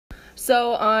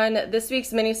So on this week's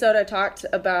minisode, I talked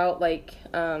about like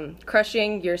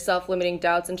crushing your self-limiting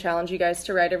doubts and challenge you guys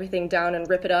to write everything down and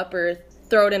rip it up or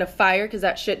throw it in a fire because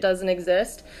that shit doesn't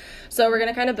exist. So we're going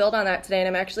to kind of build on that today, and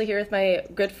I'm actually here with my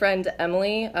good friend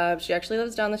Emily. She actually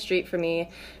lives down the street from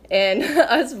me, and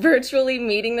us virtually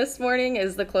meeting this morning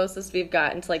is the closest we've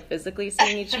gotten to like physically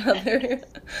seeing each other.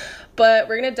 But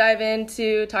we're going to dive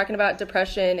into talking about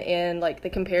depression and like the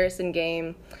comparison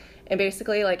game, and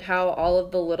basically like how all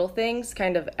of the little things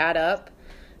kind of add up,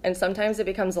 and sometimes it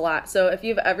becomes a lot. So if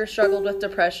you've ever struggled with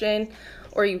depression,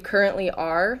 or you currently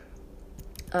are,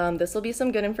 this will be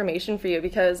some good information for you,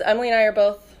 because Emily and I are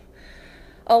both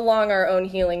along our own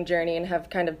healing journey and have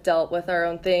kind of dealt with our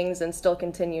own things and still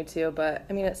continue to, but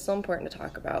I mean, it's still important to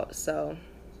talk about. So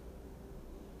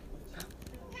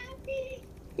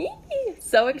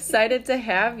so excited to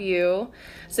have you.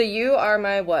 So you are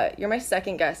you're my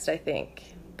second guest, I think,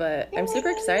 but I'm super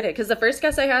excited because the first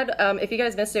guest I had, if you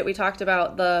guys missed it, we talked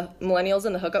about the millennials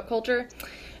and the hookup culture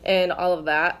and all of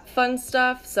that fun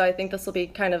stuff. So I think this will be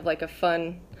kind of like a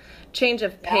fun change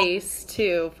of pace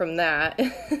too from that.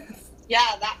 Yeah,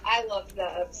 I loved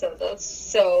that episode. That was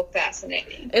so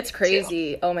fascinating. It's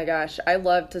crazy. Oh my gosh. I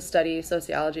loved to study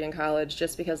sociology in college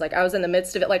just because like I was in the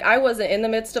midst of it. Like I wasn't in the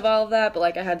midst of all of that, but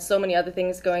like I had so many other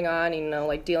things going on, you know,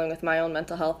 like dealing with my own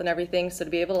mental health and everything. So to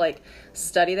be able to like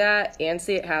study that and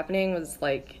see it happening was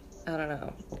like, I don't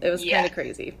know. It was kind of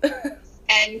crazy.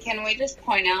 And can we just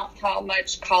point out how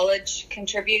much college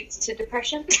contributes to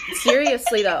depression?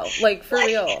 Seriously though, like for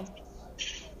real.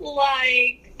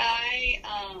 Like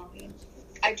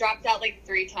I dropped out like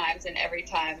 3 times, and every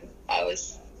time I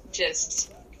was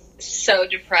just so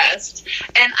depressed.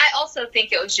 And I also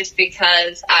think it was just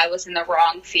because I was in the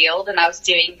wrong field and I was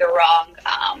doing the wrong,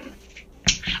 I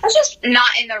was just not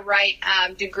in the right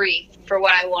degree for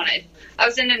what I wanted. I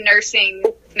was in a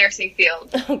nursing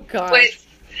field. Oh God. Which,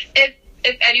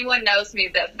 if anyone knows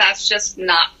me, that's just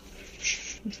not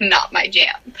my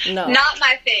jam. No. Not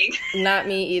my thing. Not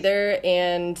me either.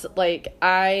 And like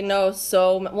I know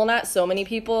not so many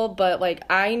people, but like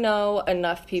I know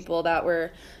enough people that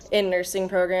were in nursing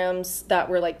programs that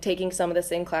were like taking some of the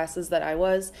same classes that I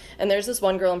was. And there's this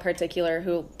one girl in particular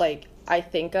who like I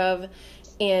think of,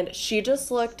 and she just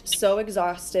looked so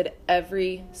exhausted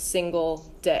every single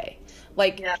day.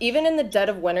 Like, even in the dead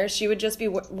of winter, she would just be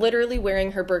literally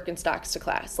wearing her Birkenstocks to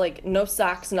class. Like, no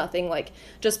socks, nothing. Like,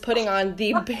 just putting on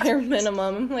the bare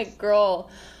minimum. I'm like,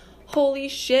 girl, holy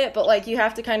shit. But, like, you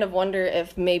have to kind of wonder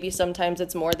if maybe sometimes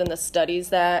it's more than the studies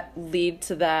that lead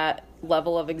to that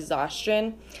level of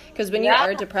exhaustion. Because when you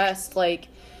are depressed, like,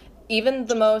 even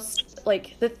the most,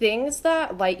 like, the things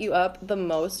that light you up the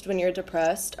most when you're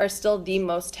depressed are still the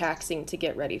most taxing to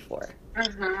get ready for.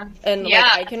 Mm-hmm. And like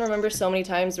I can remember so many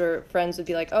times where friends would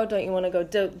be like, oh, don't you want to go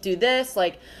do this?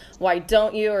 Like, why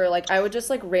don't you? Or like I would just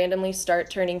like randomly start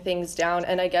turning things down.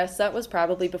 And I guess that was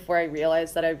probably before I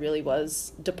realized that I really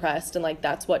was depressed, and like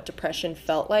that's what depression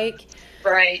felt like.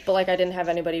 Right. But like I didn't have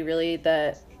anybody really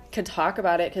that could talk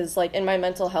about it, because like in my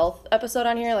mental health episode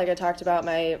on here, like I talked about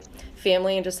my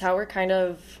family and just how we're kind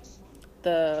of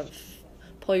the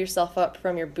pull yourself up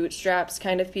from your bootstraps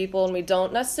kind of people, and we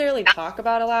don't necessarily talk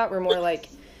about a lot. We're more like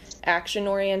action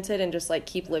oriented and just like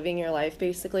keep living your life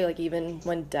basically, like even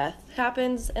when death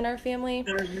happens in our family.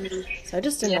 So I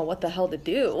just didn't know what the hell to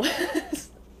do.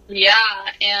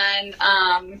 And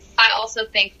I also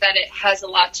think that it has a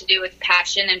lot to do with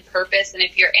passion and purpose, and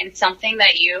if you're in something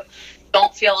that you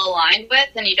don't feel aligned with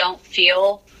and you don't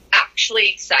feel actually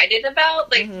excited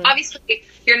about, like obviously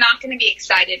you're not going to be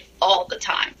excited all the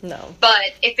time. No.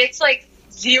 But if it's like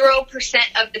 0%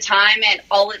 of the time and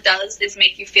all it does is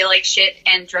make you feel like shit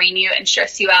and drain you and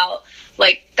stress you out,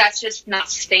 like that's just not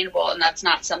sustainable, and that's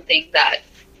not something that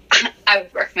I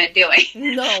would recommend doing.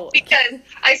 No. Because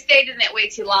I stayed in it way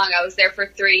too long. I was there for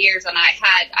 3 years, and I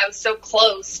was so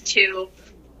close to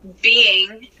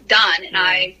being done, and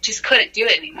I just couldn't do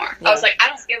it anymore. I was like, I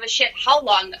don't give a shit how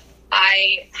long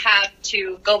I have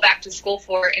to go back to school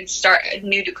for and start a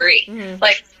new degree.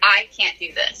 Like, I can't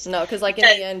do this. No, because like in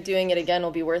the end, doing it again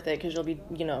will be worth it, because you'll be,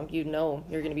 you know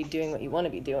you're going to be doing what you want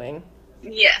to be doing.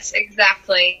 Yes,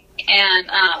 exactly.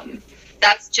 And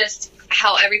that's just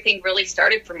how everything really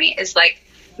started for me, is like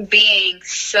being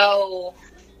so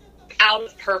out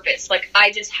of purpose. Like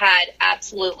I just had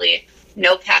absolutely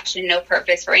no passion, no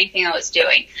purpose for anything I was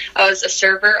doing. I was a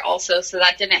server also, so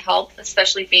that didn't help,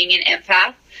 especially being an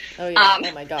empath. Oh yeah,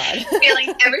 oh my God.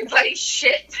 Feeling everybody's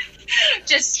shit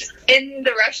just in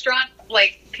the restaurant,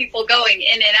 like people going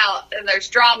in and out, and there's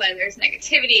drama and there's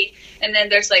negativity, and then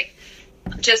there's like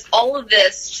just all of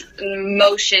this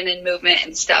motion and movement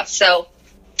and stuff. So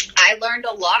I learned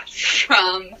a lot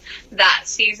from that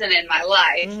season in my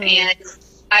life. Mm-hmm. And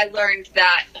I learned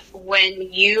that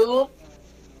when you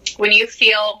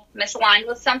feel misaligned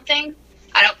with something,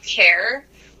 I don't care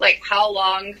like how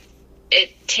long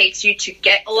it takes you to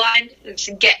get aligned,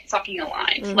 to get fucking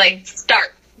aligned. Mm-hmm. Like,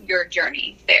 start your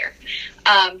journey there.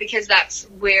 Because that's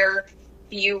where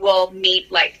you will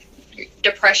meet like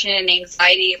depression and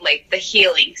anxiety, like the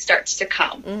healing starts to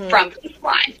come mm-hmm. from being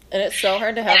aligned. And it's so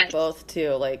hard to have both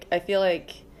too. Like, I feel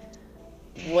like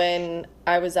when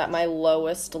I was at my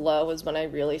lowest low was when I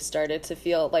really started to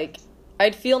feel like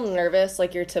I'd feel nervous,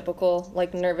 like your typical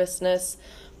like nervousness,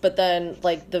 but then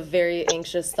like the very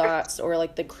anxious thoughts or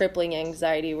like the crippling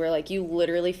anxiety where like you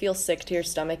literally feel sick to your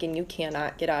stomach and you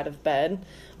cannot get out of bed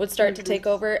would start mm-hmm. to take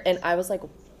over. And I was like,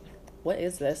 what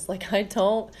is this? Like, I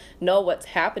don't know what's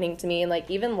happening to me. And like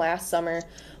even last summer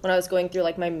when I was going through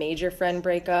like my major friend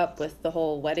breakup with the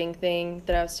whole wedding thing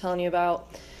that I was telling you about,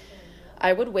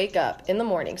 I would wake up in the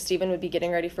morning. Steven would be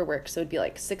getting ready for work, so it'd be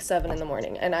like 6, 7 in the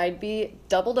morning. And I'd be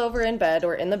doubled over in bed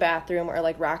or in the bathroom or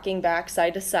like rocking back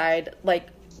side to side, like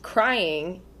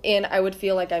crying. And I would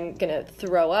feel like I'm going to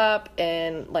throw up.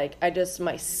 And like I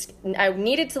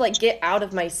needed to like get out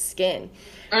of my skin.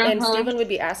 Mm-hmm. And Steven would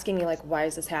be asking me like, why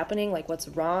is this happening? Like, what's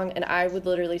wrong? And I would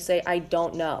literally say, I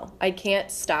don't know. I can't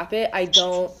stop it. I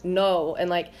don't know. And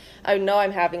like, I know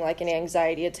I'm having like an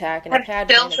anxiety attack, and I've had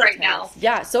bills right now.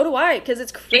 Yeah, so do I, because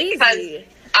it's crazy. Because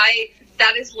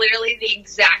that is literally the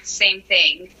exact same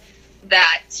thing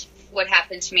that would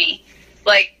happen to me.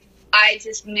 Like, I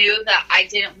just knew that I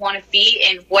didn't want to be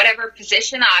in whatever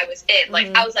position I was in. Like,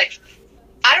 mm-hmm. I was like,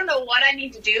 I don't know what I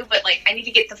need to do, but like I need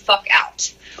to get the fuck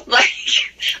out. Like,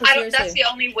 that's the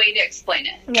only way to explain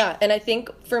it. Yeah, and I think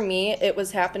for me it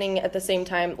was happening at the same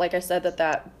time, like I said,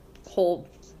 that whole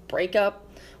breakup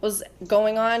was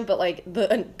going on, but like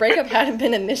the breakup hadn't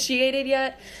been initiated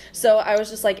yet. So I was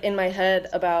just like in my head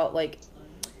about like,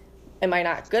 am I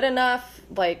not good enough?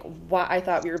 Like, why? I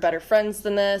thought we were better friends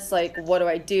than this. Like, what do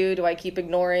I do? Do I keep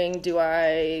ignoring? Do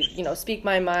I, speak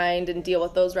my mind and deal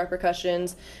with those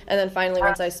repercussions? And then finally,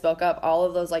 once I spoke up, all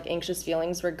of those like anxious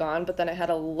feelings were gone. But then I had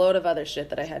a load of other shit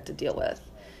that I had to deal with.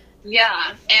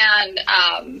 Yeah,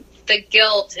 and the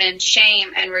guilt and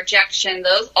shame and rejection,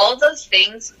 all of those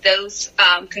things,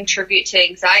 contribute to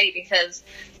anxiety because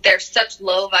they're such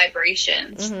low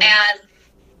vibrations. Mm-hmm. And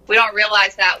we don't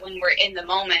realize that when we're in the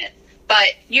moment.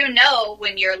 But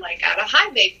when you're like at a high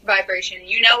vibration,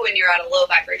 when you're at a low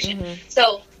vibration. Mm-hmm.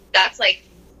 So that's like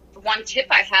one tip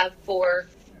I have for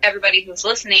everybody who's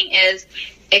listening is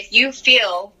if you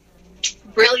feel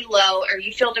really low or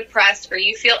you feel depressed or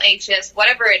you feel anxious,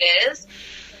 whatever it is,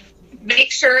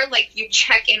 make sure like you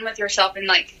check in with yourself and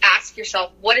like ask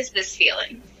yourself, what is this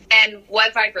feeling and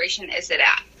what vibration is it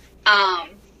at?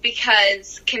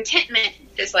 Because contentment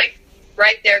is like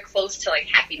right there close to like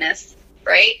happiness,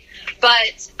 right?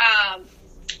 But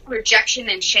rejection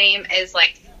and shame is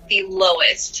like the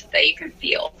lowest that you can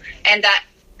feel, and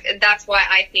that's why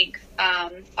I think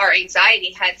our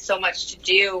anxiety had so much to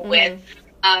do with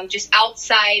just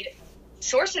outside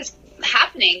sources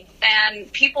happening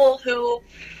and people who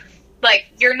like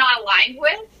you're not aligned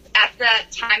with at that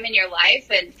time in your life,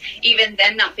 and even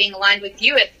them not being aligned with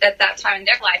you at that time in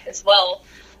their life as well.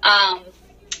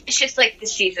 It's just like the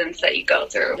seasons that you go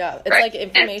through. Yeah, it's right? Like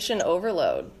information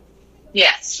overload.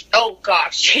 Yes. Oh,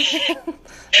 gosh.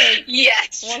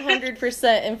 Yes.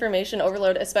 100% information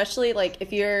overload, especially, like,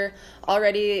 if you're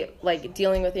already, like,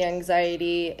 dealing with the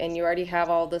anxiety and you already have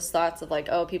all those thoughts of, like,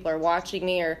 oh, people are watching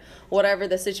me or whatever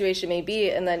the situation may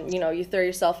be, and then, you throw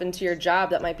yourself into your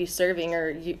job that might be serving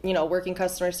or, working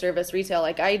customer service, retail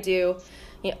like I do,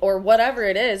 or whatever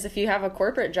it is. If you have a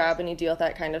corporate job and you deal with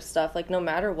that kind of stuff, like, no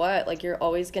matter what, like, you're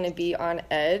always going to be on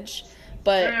edge.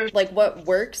 But, like, what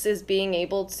works is being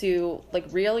able to, like,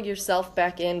 reel yourself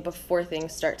back in before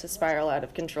things start to spiral out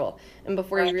of control. And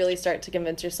before you really start to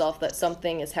convince yourself that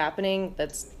something is happening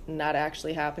that's not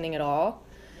actually happening at all.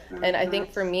 And I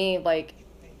think for me, like,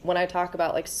 when I talk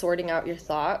about, like, sorting out your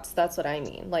thoughts, that's what I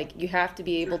mean. Like, you have to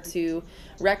be able to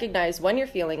recognize when you're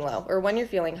feeling low or when you're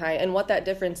feeling high and what that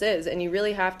difference is. And you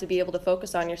really have to be able to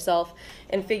focus on yourself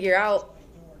and figure out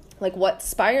like what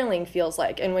spiraling feels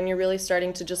like, and when you're really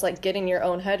starting to just like get in your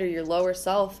own head or your lower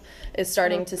self is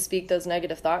starting to speak those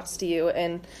negative thoughts to you.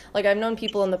 And like I've known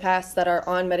people in the past that are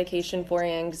on medication for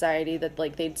anxiety that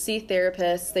like they'd see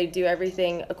therapists, they'd do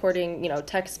everything according,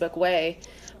 textbook way,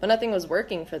 but nothing was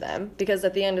working for them because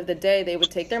at the end of the day they would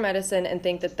take their medicine and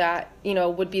think that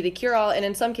would be the cure all. And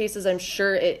in some cases I'm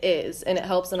sure it is, and it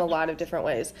helps in a lot of different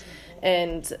ways.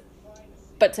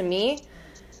 But to me,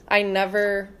 I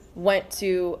never went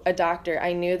to a doctor,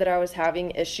 I knew that I was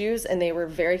having issues, and they were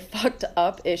very fucked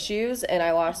up issues, and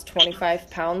I lost 25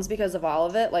 pounds because of all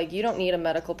of it. Like, you don't need a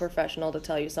medical professional to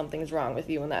tell you something's wrong with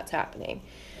you when that's happening.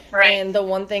 Right. And the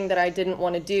one thing that I didn't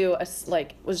want to do,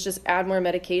 like, was just add more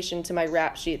medication to my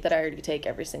rap sheet that I already take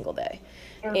every single day.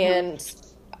 Mm-hmm. And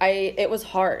it was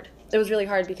hard. It was really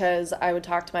hard because I would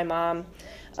talk to my mom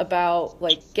about,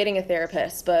 like, getting a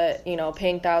therapist, but, you know,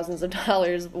 paying thousands of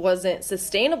dollars wasn't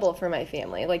sustainable for my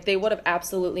family. Like, they would have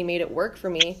absolutely made it work for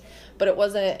me, but it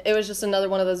was just another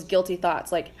one of those guilty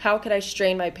thoughts. Like, how could I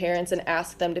strain my parents and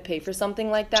ask them to pay for something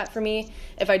like that for me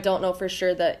if I don't know for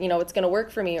sure that, you know, it's going to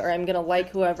work for me, or I'm going to like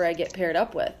whoever I get paired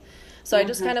up with. So I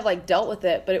just kind of, like, dealt with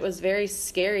it, but it was very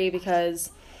scary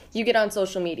because you get on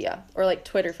social media, or, like,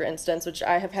 Twitter, for instance, which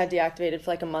I have had deactivated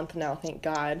for, like, a month now, thank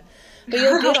God. But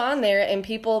you'll get on there, and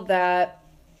people that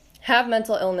have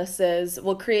mental illnesses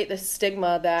will create this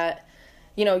stigma that,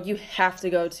 you know, you have to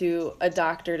go to a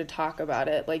doctor to talk about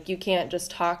it. Like, you can't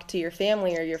just talk to your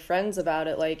family or your friends about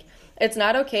it. Like, it's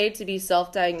not okay to be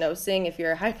self-diagnosing if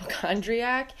you're a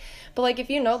hypochondriac. But, like, if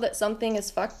you know that something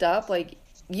is fucked up, like,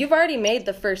 you've already made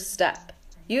the first step.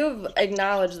 You've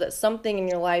acknowledged that something in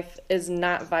your life is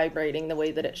not vibrating the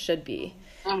way that it should be.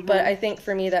 Mm-hmm. But I think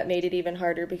for me that made it even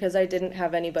harder because I didn't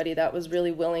have anybody that was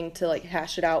really willing to, like,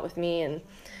 hash it out with me. And,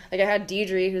 like, I had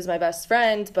Deidre, who's my best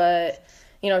friend, but,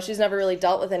 you know, she's never really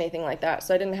dealt with anything like that.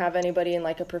 So I didn't have anybody in,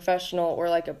 like, a professional or,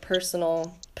 like, a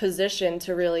personal position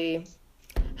to really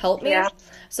help me. Yeah.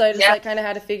 So I just, like, kind of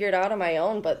had to figure it out on my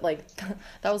own. But, like,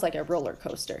 that was like a roller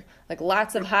coaster. Like,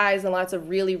 lots of highs and lots of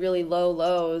really, really low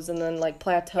lows, and then, like,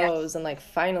 plateaus. And, like,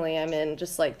 finally I'm in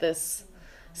just, like, this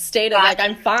state of, like,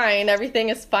 I'm fine, everything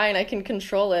is fine, I can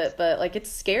control it, but, like, it's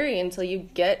scary until you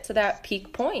get to that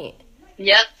peak point.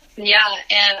 Yep. Yeah,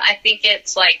 and I think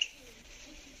it's, like,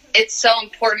 it's so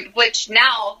important, which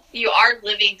now you are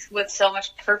living with so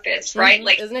much purpose, right? Mm-hmm.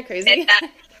 Like, isn't it crazy? That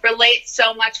relates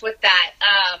so much with that,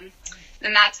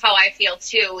 and that's how I feel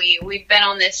too. We've been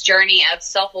on this journey of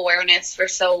self-awareness for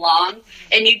so long,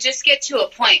 and you just get to a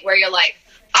point where you're like,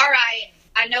 all right,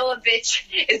 I know a bitch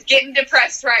is getting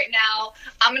depressed right now.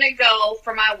 I'm going to go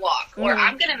for my walk, or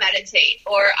I'm going to meditate,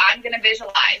 or I'm going to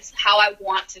visualize how I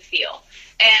want to feel.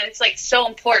 And it's, like, so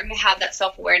important to have that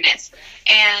self-awareness.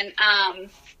 And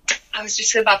I was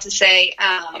just about to say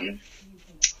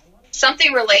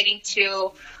something relating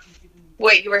to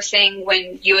what you were saying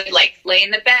when you would, like, lay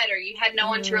in the bed or you had no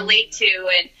one to relate to.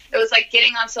 And it was like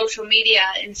getting on social media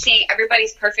and seeing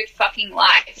everybody's perfect fucking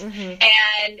life. Mm-hmm.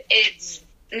 And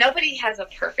nobody has a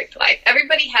perfect life.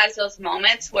 Everybody has those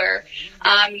moments where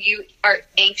you are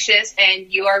anxious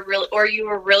and you are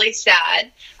really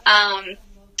sad.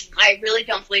 I really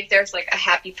don't believe there's, like, a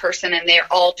happy person and they're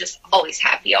all just always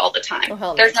happy all the time. Oh,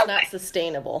 hell no, there's no not way.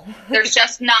 Sustainable. There's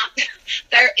just not.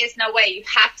 There is no way. You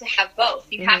have to have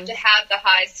both. You have to have the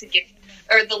highs to get,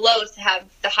 or the lows to have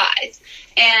the highs.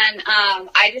 And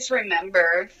I just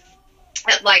remember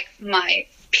at, like, my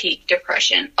peak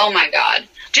depression. Oh my God.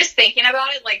 Just thinking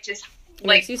about it, like, just,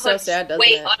 like, puts so sad, doesn't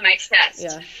weight it? on my chest.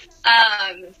 Yeah.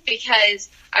 Because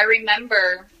I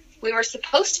remember we were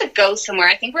supposed to go somewhere.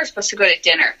 I think we were supposed to go to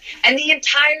dinner. And the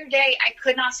entire day I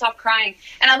could not stop crying.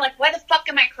 And I'm like, why the fuck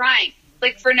am I crying?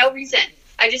 Like, for no reason.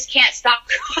 I just can't stop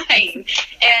crying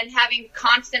and having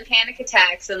constant panic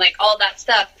attacks and, like, all that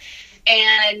stuff.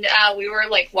 And we were,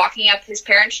 like, walking up his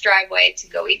parents' driveway to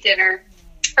go eat dinner,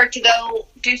 or to go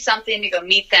do something, to go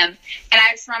meet them. And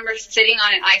I just remember sitting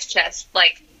on an ice chest,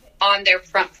 like, on their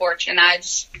front porch, and I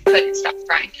just couldn't stop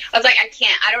crying. I was like, I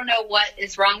can't. I don't know what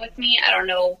is wrong with me. I don't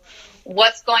know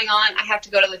what's going on. I have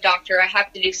to go to the doctor. I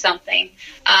have to do something.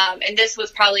 And this was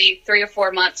probably 3 or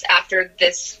 4 months after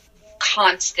this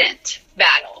constant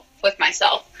battle with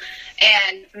myself.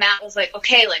 And Matt was like,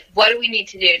 okay, like, what do we need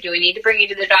to do? Do we need to bring you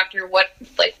to the doctor? What,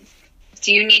 like,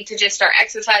 do you need to just start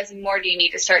exercising more? Do you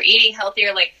need to start eating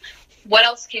healthier? Like, what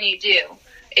else can you do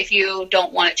if you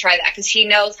don't want to try that? Because he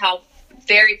knows how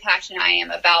very passionate I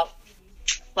am about,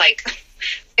 like,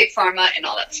 big pharma and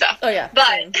all that stuff. Oh, yeah.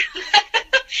 But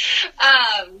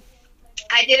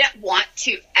I didn't want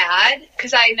to add,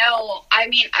 because I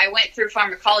went through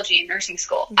pharmacology in nursing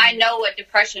school. Mm-hmm. I know what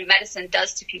depression medicine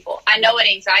does to people. I know what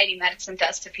anxiety medicine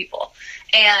does to people.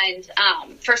 And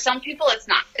for some people, it's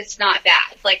not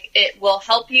bad. Like, it will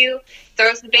help you,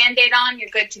 throws the Band-Aid on, you're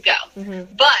good to go.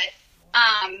 Mm-hmm.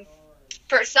 But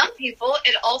for some people,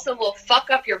 it also will fuck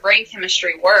up your brain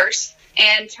chemistry worse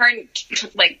and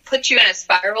put you in a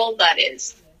spiral that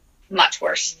is much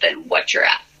worse than what you're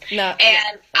at. No,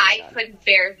 and I couldn't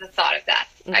bear the thought of that.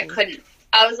 Mm-hmm. I couldn't.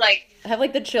 I was like, I have,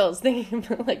 like, the chills thinking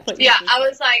about, like, what yeah, I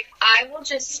was like, I will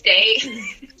just stay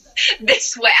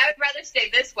this way. I would rather stay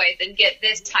this way than get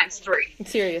this times 3.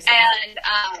 Seriously.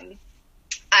 And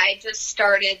I just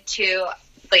started to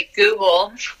like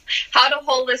Google how to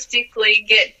holistically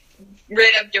get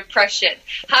rid of depression,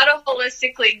 how to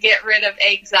holistically get rid of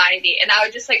anxiety, and I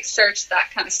would just like search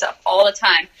that kind of stuff all the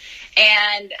time.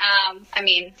 And I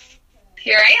mean,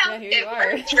 here I am. Yeah, here you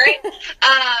are. Works, right?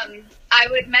 I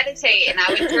would meditate and I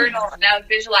would journal and I would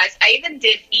visualize. I even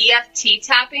did EFT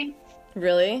tapping.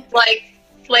 Really?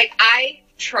 Like I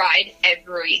tried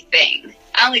everything.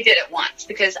 I only did it once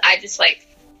because I just like.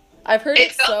 I've heard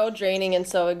it's so draining and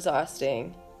so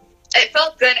exhausting. It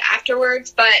felt good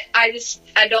afterwards, but I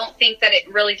don't think that it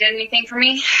really did anything for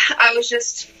me. I was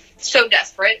just so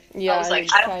desperate. Yeah, I was like,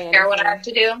 I don't care what I have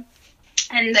to do.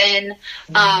 And then,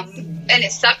 and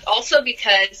it sucked also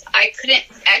because I couldn't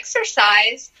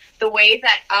exercise the way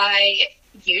that I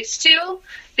used to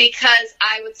because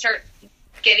I would start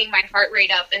getting my heart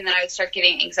rate up and then I would start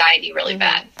getting anxiety really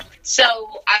bad. So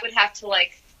I would have to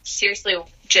like seriously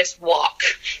just walk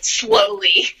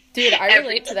slowly. Dude, I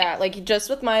relate to that. Like, just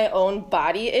with my own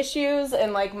body issues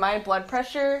and, like, my blood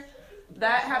pressure,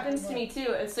 that happens to me,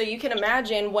 too. And so you can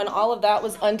imagine when all of that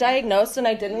was undiagnosed and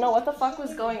I didn't know what the fuck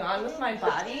was going on with my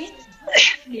body.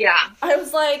 Yeah. I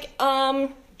was like,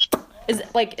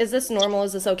 is this normal?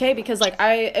 Is this okay? Because, like,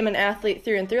 I am an athlete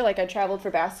through and through. Like, I traveled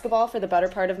for basketball for the better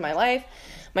part of my life.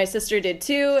 My sister did,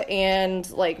 too. And,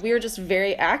 like, we were just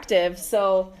very active.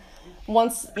 So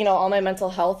once, you know, all my mental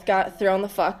health got thrown the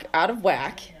fuck out of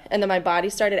whack, and then my body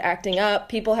started acting up,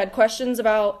 people had questions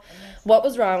about what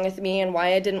was wrong with me and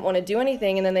why I didn't want to do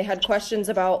anything. And then they had questions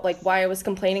about, like, why I was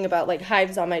complaining about, like,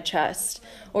 hives on my chest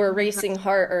or a racing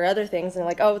heart or other things. And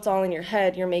like, oh, it's all in your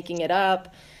head. You're making it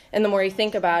up. And the more you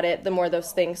think about it, the more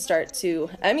those things start to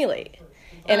emulate.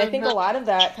 And I think a lot of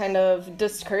that kind of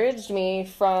discouraged me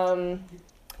from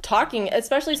talking,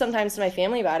 especially sometimes to my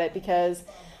family about it, because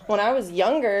when I was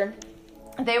younger,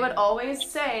 they would always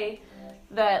say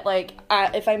that, like,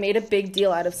 if I made a big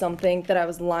deal out of something, that I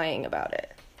was lying about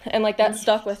it. And, like, that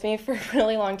stuck with me for a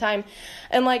really long time.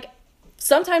 And, like,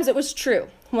 sometimes it was true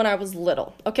when I was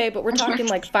little, okay? But we're talking,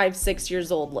 like, 5, 6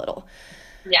 years old little.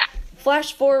 Yeah.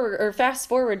 Fast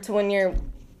forward to when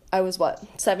I was,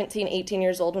 17, 18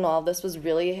 years old when all of this was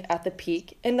really at the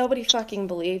peak, and nobody fucking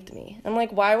believed me. I'm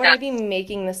like, why would I be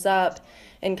making this up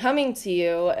and coming to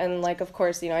you? And, like, of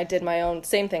course, you know, I did my own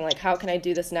same thing. Like, how can I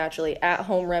do this naturally?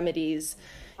 At-home remedies,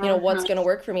 you know, what's going to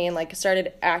work for me? And, like,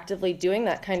 started actively doing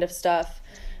that kind of stuff.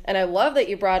 And I love that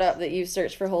you brought up that you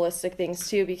search for holistic things,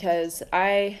 too, because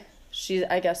she,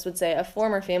 I guess, would say a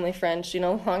former family friend, she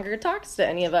no longer talks to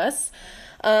any of us,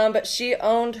 but she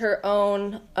owned her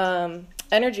own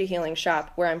energy healing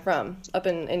shop where I'm from, up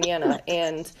in Indiana,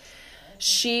 and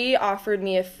she offered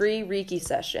me a free Reiki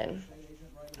session,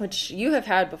 which you have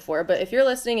had before, but if you're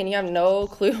listening and you have no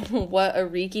clue what a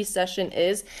Reiki session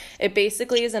is, it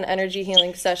basically is an energy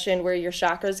healing session where your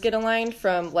chakras get aligned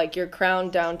from, like, your crown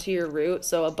down to your root,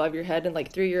 so above your head and,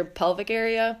 like, through your pelvic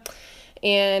area,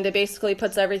 and it basically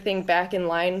puts everything back in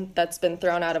line that's been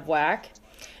thrown out of whack.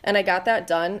 And I got that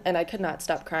done, and I could not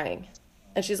stop crying.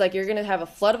 And she's like, you're going to have a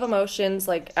flood of emotions,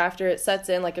 like, after it sets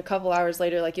in, like, a couple hours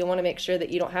later, like, you'll want to make sure that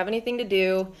you don't have anything to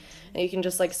do, and you can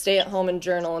just, like, stay at home and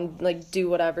journal and, like, do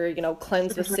whatever, you know,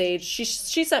 cleanse with sage. She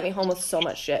sent me home with so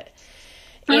much shit.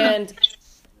 And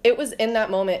it was in that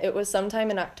moment, it was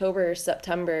sometime in October or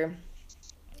September,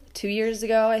 2 years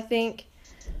ago, I think.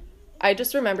 I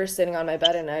just remember sitting on my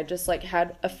bed and I just, like,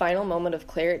 had a final moment of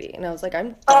clarity. And I was like,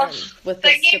 I'm done with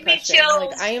this depression.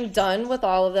 Like, I am done with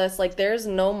all of this. Like, there's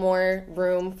no more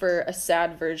room for a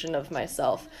sad version of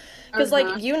myself. Because,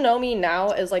 like, you know me now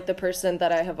as, like, the person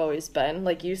that I have always been.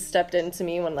 Like, you stepped into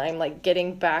me when I'm, like,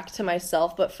 getting back to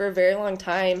myself. But for a very long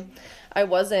time, I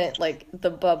wasn't, like, the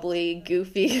bubbly,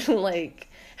 goofy, like,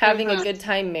 having a good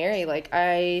time Mary. Like,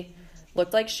 I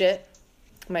looked like shit.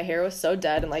 My hair was so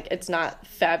dead, and, like, it's not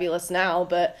fabulous now,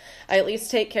 but I at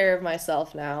least take care of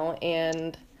myself now,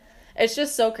 and it's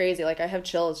just so crazy. Like, I have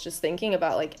chills just thinking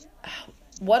about, like,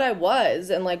 what I was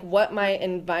and, like, what my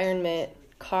environment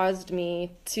caused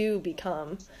me to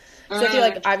become. So I feel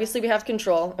like, obviously, we have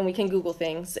control, and we can Google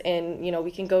things, and, you know,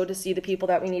 we can go to see the people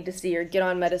that we need to see or get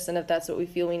on medicine if that's what we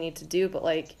feel we need to do, but,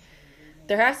 like,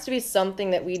 there has to be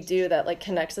something that we do that, like,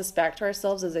 connects us back to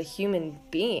ourselves as a human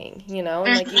being, you know?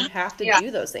 And, like, you have to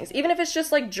do those things. Even if it's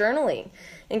just, like, journaling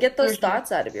and get those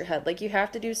thoughts out of your head. Like, you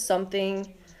have to do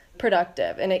something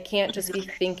productive, and it can't just be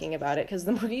thinking about it, because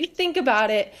the more you think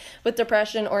about it with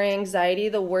depression or anxiety,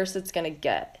 the worse it's going to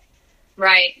get.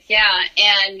 Right, yeah,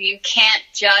 and you can't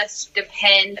just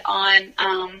depend on,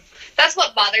 that's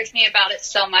what bothers me about it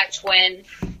so much when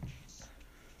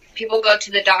people go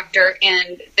to the doctor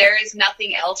and there is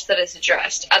nothing else that is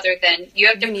addressed other than you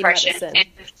have depression and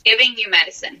giving you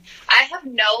medicine. I have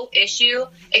no issue.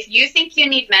 If you think you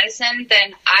need medicine,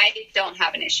 then I don't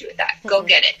have an issue with that. Go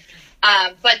get it.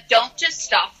 But don't just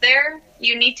stop there.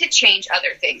 You need to change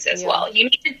other things as well. You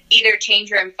need to either change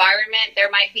your environment.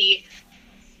 There might be,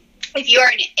 if you are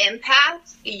an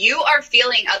empath, you are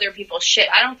feeling other people's shit.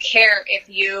 I don't care if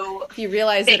you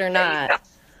realize it or not.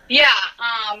 Yeah,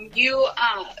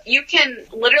 you can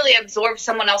literally absorb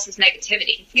someone else's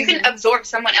negativity. You can absorb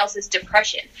someone else's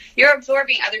depression. You're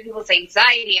absorbing other people's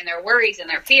anxiety and their worries and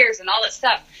their fears and all that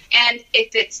stuff. And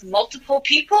if it's multiple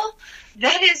people,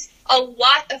 that is a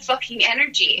lot of fucking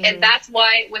energy. And that's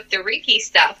why with the Reiki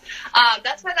stuff,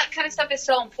 that's why that kind of stuff is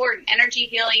so important. Energy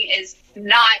healing is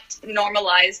not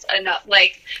normalized enough.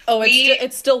 Like,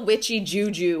 it's still witchy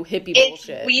juju hippie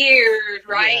bullshit. It's weird,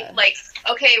 right? Yeah. Like,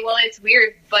 okay, well, it's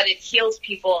weird, but it heals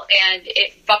people and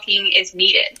it fucking is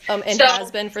needed. And has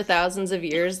been for thousands of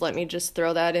years. Let me just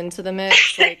throw that into the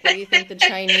mix. Like, what do you think the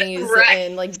Chinese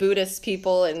and like Buddhist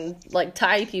people and like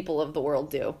Thai people of the world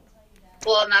do?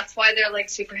 Well, and that's why they're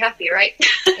like super happy, right?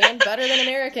 And better than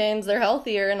Americans. They're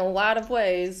healthier in a lot of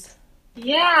ways.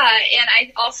 Yeah, and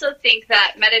I also think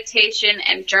that meditation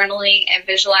and journaling and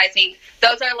visualizing,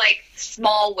 those are like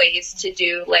small ways to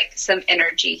do like some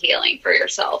energy healing for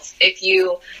yourself. If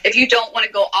you don't want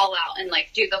to go all out and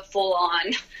like do the full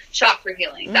on chakra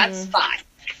healing, that's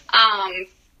fine.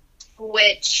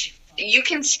 Which you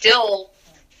can still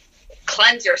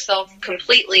cleanse yourself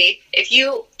completely if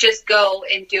you just go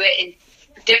and do it in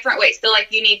different ways. So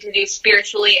like you need to do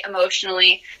spiritually,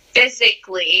 emotionally,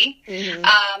 physically,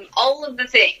 all of the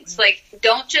things. Like,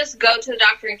 don't just go to the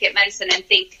doctor and get medicine and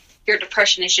think your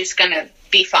depression is just going to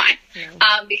be fine.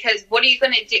 Because what are you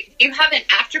going to do? You have an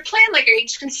after plan? Like, are you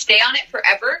just going to stay on it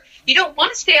forever? You don't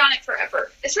want to stay on it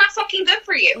forever. It's not fucking good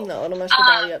for you. No, it'll mess your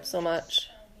body up so much.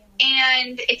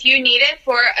 And if you need it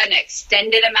for an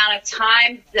extended amount of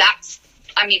time,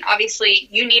 obviously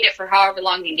you need it for however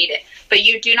long you need it, but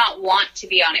you do not want to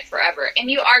be on it forever.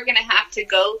 And you are going to have to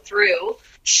go through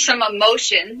some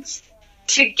emotions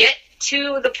to get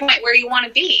to the point where you want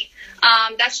to be.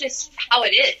 That's just how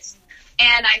it is.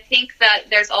 And I think that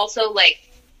there's also like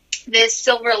this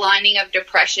silver lining of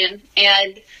depression,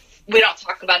 and we don't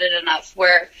talk about it enough,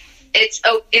 where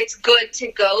it's good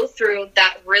to go through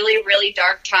that really, really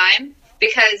dark time,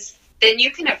 because then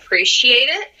you can appreciate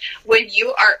it when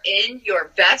you are in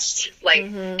your best, like,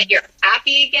 and you're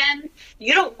happy again.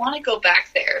 You don't want to go back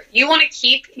there. You want to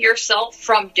keep yourself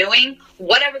from doing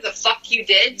whatever the fuck you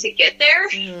did to get there,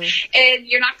 and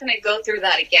you're not going to go through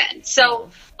that again. So,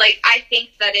 like, I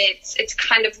think that it's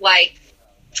kind of like,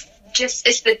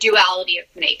 it's the duality of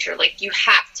nature. Like, you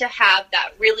have to have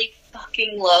that really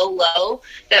fucking low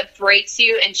that breaks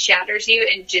you and shatters you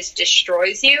and just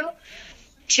destroys you,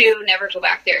 to never go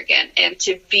back there again, and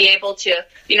to be able to,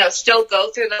 still go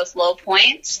through those low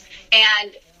points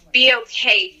and be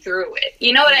okay through it.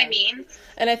 You know what I mean?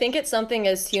 And I think it's something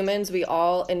as humans we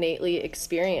all innately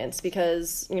experience,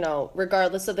 because,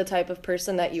 regardless of the type of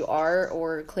person that you are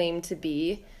or claim to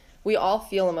be, we all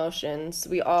feel emotions.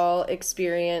 We all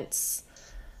experience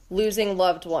losing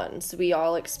loved ones. We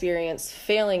all experience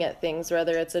failing at things,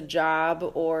 whether it's a job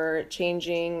or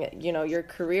changing, your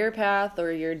career path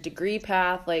or your degree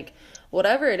path, like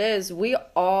whatever it is, we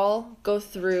all go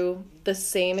through the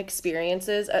same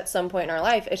experiences at some point in our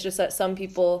life. It's just that some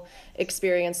people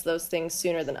experience those things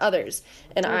sooner than others.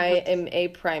 And I am a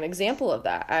prime example of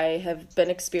that. I have been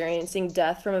experiencing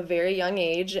death from a very young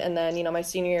age. And then, my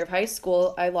senior year of high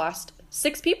school, I lost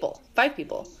 5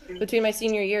 people between my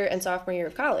senior year and sophomore year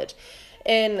of college.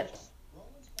 And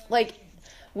like,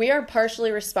 we are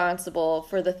partially responsible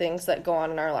for the things that go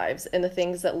on in our lives and the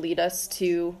things that lead us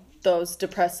to those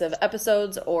depressive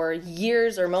episodes or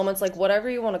years or moments, like whatever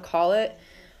you want to call it.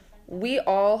 We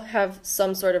all have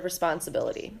some sort of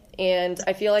responsibility. And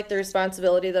I feel like the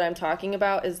responsibility that I'm talking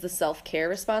about is the self-care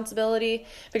responsibility,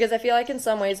 because I feel like in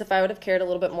some ways, if I would have cared a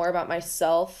little bit more about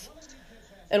myself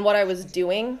and what I was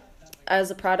doing as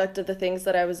a product of the things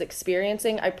that I was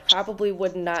experiencing, I probably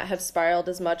would not have spiraled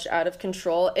as much out of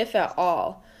control, if at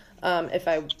all, if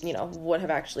I, would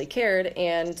have actually cared.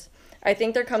 And I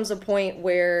think there comes a point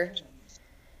where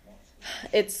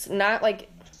it's not like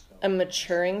a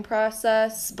maturing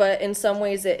process, but in some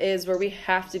ways it is, where we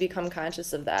have to become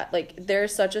conscious of that. Like,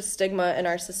 there's such a stigma in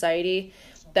our society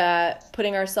that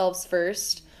putting ourselves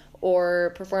first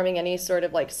or performing any sort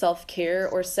of like self-care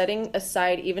or setting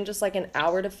aside even just like an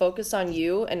hour to focus on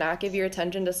you and not give your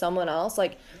attention to someone else,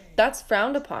 like, that's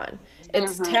frowned upon.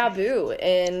 It's taboo,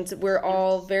 and we're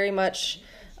all very much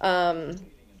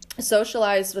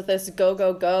socialized with this go,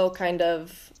 go, go kind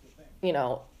of, you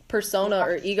know, persona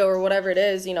or ego or whatever it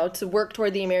is, you know, to work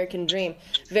toward the American dream.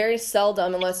 Very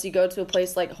seldom, unless you go to a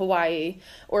place like Hawaii,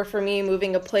 or for me,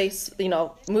 moving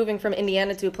from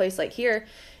Indiana to a place like here,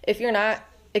 if you're not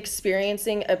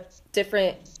experiencing a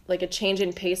different, like a change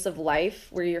in pace of life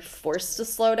where you're forced to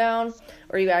slow down,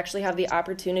 or you actually have the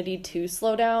opportunity to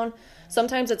slow down,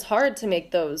 sometimes it's hard to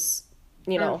make those,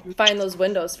 you know, find those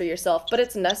windows for yourself, but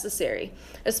it's necessary,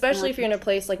 especially if you're in a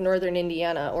place like northern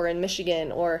Indiana or in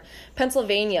Michigan or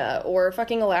Pennsylvania or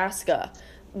fucking Alaska,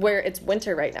 where it's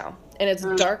winter right now and it's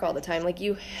dark all the time. Like,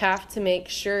 you have to make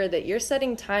sure that you're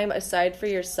setting time aside for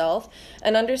yourself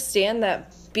and understand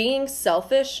that being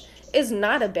selfish is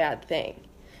not a bad thing.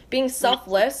 Being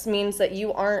selfless means that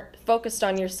you aren't focused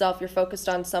on yourself, you're focused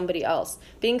on somebody else.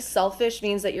 Being selfish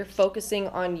means that you're focusing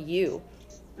on you.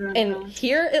 And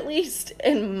here, at least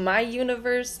in my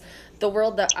universe, the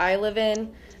world that I live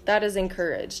in, that is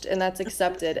encouraged and that's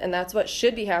accepted, and that's what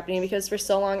should be happening, because for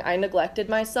so long I neglected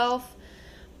myself.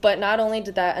 But not only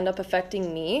did that end up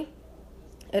affecting me,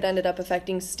 it ended up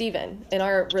affecting Steven in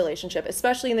our relationship,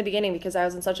 especially in the beginning, because I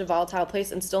was in such a volatile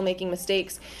place and still making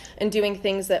mistakes and doing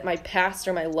things that my past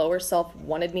or my lower self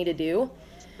wanted me to do.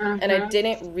 And I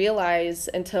didn't realize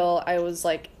until I was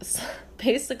like,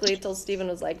 basically until Steven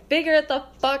was like, figure it the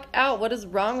fuck out, what is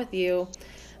wrong with you?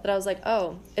 That I was like,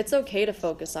 oh, it's okay to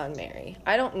focus on Mary.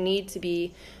 I don't need to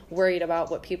be worried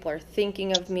about what people are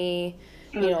thinking of me,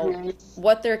 you know,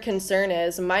 what their concern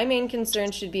is. My main concern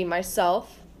should be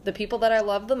myself, the people that I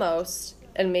love the most,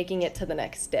 and making it to the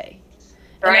next day.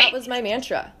 And that was my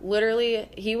mantra. Literally,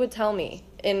 he would tell me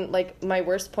in, like, my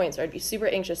worst points where I'd be super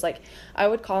anxious. Like, I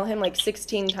would call him, like,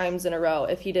 16 times in a row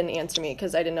if he didn't answer me,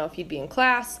 because I didn't know if he'd be in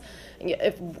class,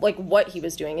 if, like, what he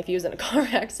was doing. If he was in a car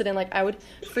accident, like, I would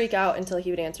freak out until he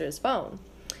would answer his phone.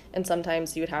 And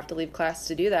sometimes he would have to leave class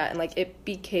to do that, and, like, it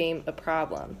became a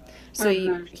problem. So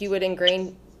he would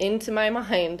ingrain into my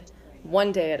mind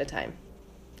one day at a time.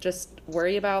 Just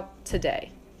worry about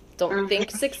today. Don't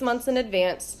think 6 months in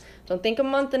advance. Don't think a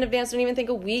month in advance. Don't even think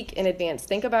a week in advance.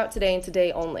 Think about today and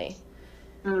today only.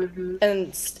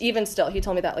 And even still, he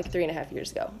told me that like 3.5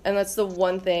 years ago. And that's the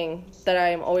one thing that I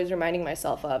am always reminding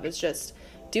myself of, is just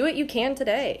do what you can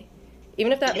today.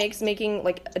 Even if that makes making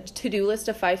like a to-do list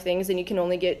of 5 things and you can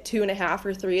only get 2.5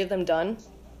 or 3 of them done,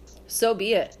 so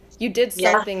be it. You did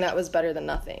something that was better than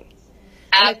nothing.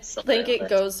 Absolutely. I think it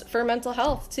goes for mental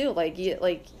health too. Like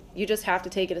you just have to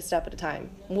take it a step at a time.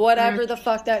 Whatever the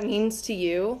fuck that means to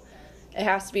you, it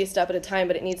has to be a step at a time,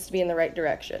 but it needs to be in the right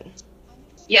direction.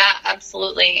 Yeah,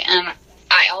 absolutely. And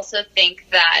I also think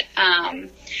that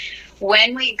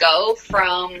when we go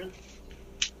from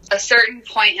a certain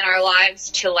point in our lives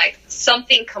to like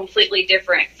something completely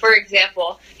different, for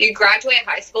example, you graduate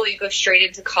high school, you go straight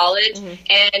into college,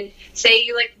 and say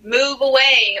you like move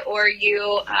away, or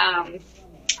you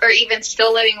or even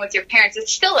still living with your parents,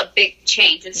 it's still a big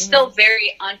change. It's still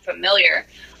very unfamiliar.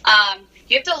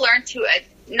 You have to learn to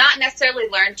not necessarily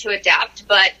learn to adapt,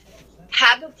 but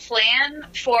have a plan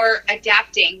for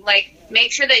adapting. Like,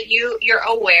 make sure that you're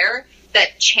aware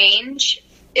that change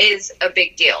is a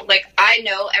big deal. Like, I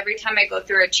know every time I go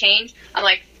through a change, I'm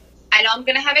like, I know I'm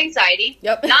going to have anxiety.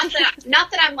 Yep.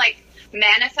 Not that I'm like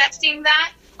manifesting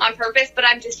that on purpose, but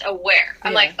I'm just aware.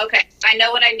 I'm like, okay, I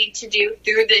know what I need to do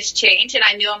through this change, and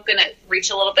I knew I'm going to reach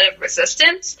a little bit of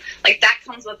resistance. Like, that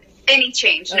comes with any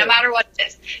change, no matter what it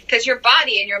is, because your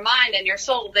body and your mind and your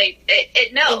soul,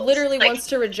 it knows. It literally wants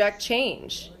to reject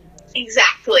change.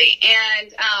 Exactly.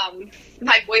 And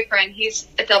my boyfriend, he's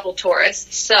a double Taurus,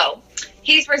 so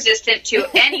he's resistant to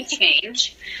any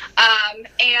change.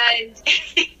 And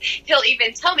he'll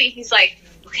even tell me, he's like,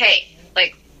 okay,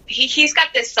 like, he's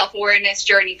got this self-awareness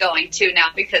journey going too now,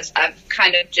 because I've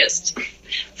kind of just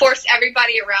forced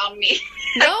everybody around me.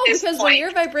 No, because when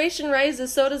your vibration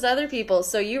rises, so does other people.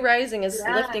 So you rising is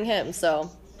lifting him. So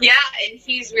yeah, and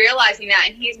he's realizing that,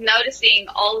 and he's noticing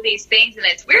all of these things, and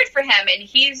it's weird for him. And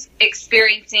he's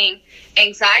experiencing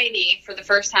anxiety for the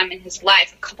first time in his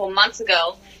life. A couple months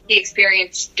ago, he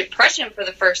experienced depression for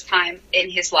the first time in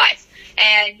his life,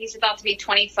 and he's about to be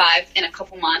 25 in a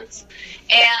couple months.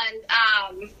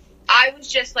 And I was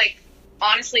just like,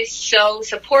 honestly, so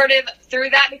supportive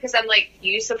through that, because I'm like,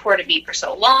 you supported me for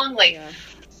so long. Like,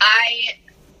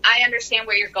 I understand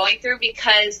what you're going through,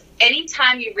 because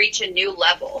anytime you reach a new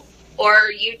level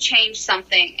or you change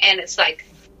something and it's like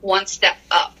one step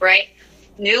up, right?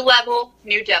 New level,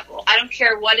 new devil. I don't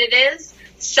care what it is.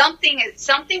 Something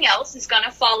else is going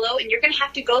to follow, and you're going to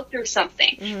have to go through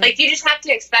something. Like, you just have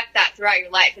to expect that throughout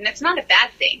your life. And it's not a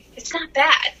bad thing. It's not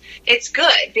bad. It's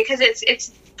good, because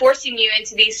it's forcing you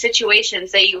into these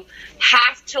situations that you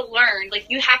have to learn. Like,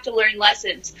 you have to learn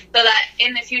lessons so that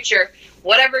in the future,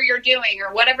 whatever you're doing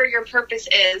or whatever your purpose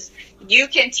is, you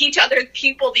can teach other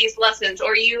people these lessons,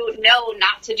 or you know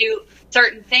not to do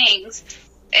certain things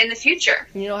in the future.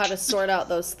 You know how to sort out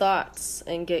those thoughts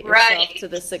and get yourself to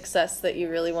the success that you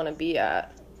really want to be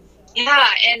at. Yeah,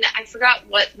 and I forgot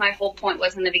what my whole point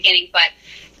was in the beginning, but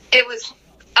it was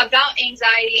about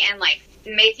anxiety and, like,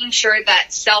 making sure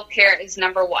that self-care is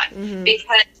number one.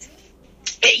 Because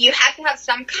you have to have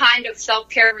some kind of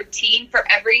self-care routine for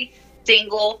every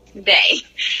single day.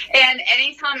 And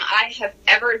anytime I have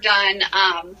ever done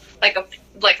like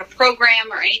a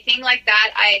program or anything like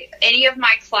that, any of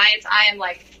my clients, I am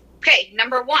like, okay,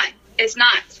 number one is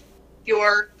not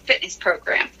your fitness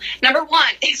program. Number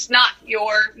one is not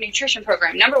your nutrition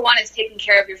program. Number one is taking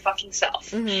care of your fucking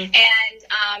self. And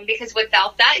because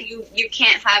without that, you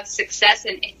can't have success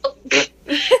in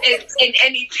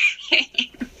anything.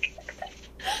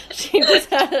 She just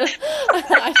had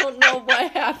I don't know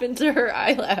what happened to her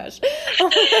eyelash. Oh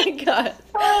my god.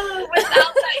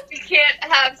 Without that, you can't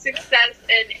have success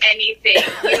in anything.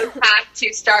 You have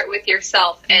to start with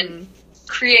yourself and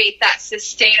create that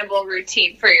sustainable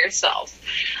routine for yourself.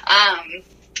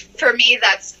 For me,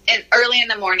 that's early in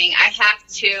the morning. I have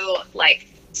to, like,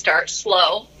 start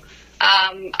slow.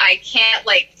 I can't,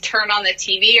 like, turn on the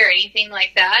TV or anything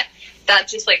like that. That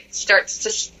just, like, starts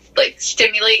to, like,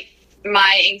 stimulate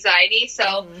my anxiety.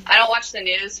 So I don't watch the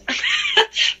news.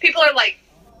 People are like,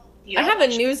 I have a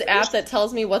news app that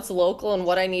tells me what's local and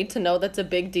what I need to know. That's a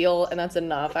big deal, and that's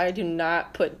enough. I do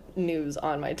not put news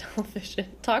on my television.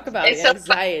 Talk about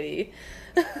anxiety.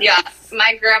 Yeah,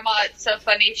 my grandma, it's so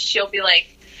funny. She'll be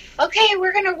like, okay,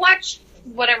 we're going to watch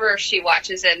whatever she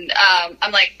watches. And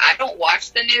I'm like, I don't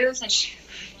watch the news. And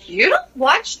you don't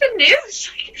watch the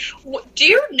news? Do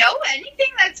you know anything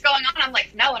that's going on? I'm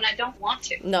like, no, and I don't want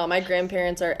to. No, my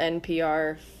grandparents are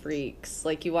NPR freaks.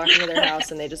 Like, you walk into their house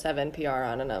and they just have NPR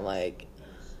on, and I'm like,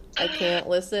 I can't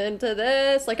listen to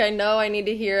this. Like, I know I need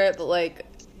to hear it, but, like,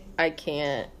 I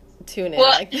can't tune in. Well,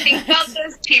 like think about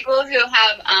those people who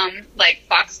have, like,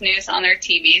 Fox News on their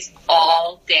TVs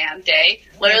all damn day,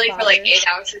 literally for, like, 8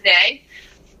 hours a day.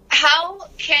 How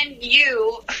can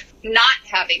you not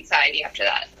have anxiety after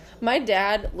that? My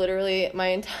dad, literally, my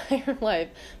entire life,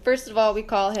 first of all, we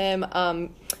call him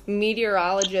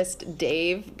Meteorologist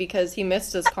Dave because he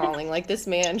missed his calling. Like, this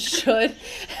man should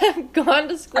have gone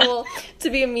to school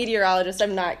to be a meteorologist.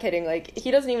 I'm not kidding. Like,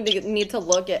 he doesn't even need to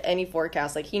look at any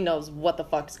forecast. Like, he knows what the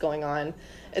fuck's going on.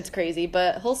 It's crazy.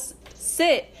 But he'll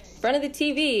sit in front of the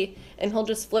TV and he'll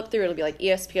just flip through. It'll be like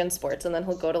ESPN Sports, and then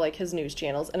he'll go to, like, his news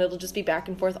channels, and it'll just be back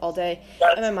and forth all day.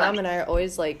 And my mom and I are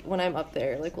always, like, when I'm up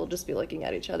there, like, we'll just be looking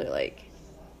at each other like,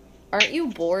 aren't you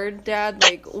bored, Dad?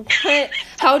 Like, what?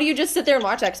 How do you just sit there and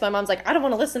watch that? Because my mom's like, I don't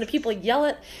want to listen to people yell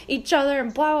at each other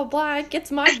and blah, blah, blah. It gets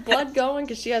my blood going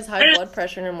because she has high blood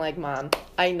pressure. And I'm like, Mom,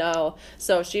 I know.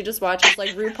 So she just watches, like,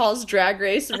 RuPaul's Drag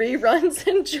Race reruns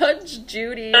and Judge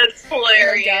Judy. That's hilarious.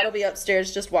 And my dad will be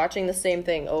upstairs just watching the same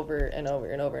thing over and over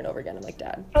and over and over again. I'm like,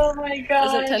 Dad. Oh, my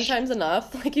gosh. Is it 10 times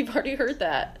enough? Like, you've already heard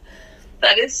that.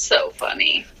 That is so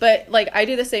funny. But, like, I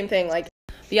do the same thing. Like,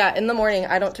 yeah, in the morning,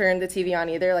 I don't turn the TV on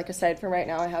either. Like, aside from right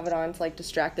now, I have it on to, like,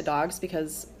 distract the dogs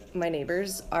because my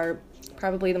neighbors are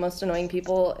probably the most annoying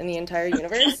people in the entire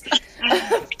universe.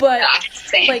 But,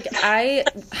 like,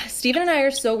 Steven and I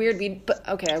are so weird.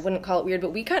 Okay, I wouldn't call it weird, but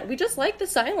we just like the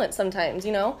silence sometimes,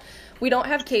 you know? We don't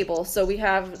have cable, so we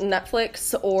have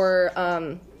Netflix or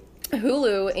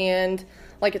Hulu, and,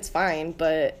 like, it's fine,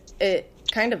 but it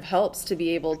kind of helps to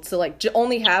be able to, like,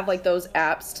 only have, like, those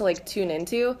apps to, like, tune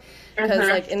into. Because,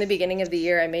 like, in the beginning of the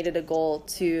year, I made it a goal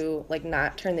to, like,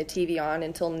 not turn the TV on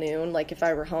until noon, like, if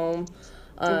I were home,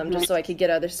 just so I could get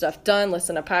other stuff done,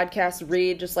 listen to podcasts,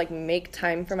 read, just, like, make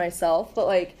time for myself. But,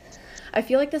 like, I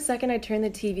feel like the second I turn the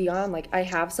TV on, like, I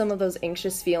have some of those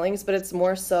anxious feelings, but it's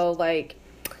more so, like,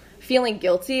 feeling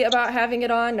guilty about having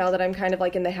it on now that I'm kind of,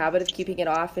 like, in the habit of keeping it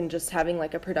off and just having,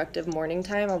 like, a productive morning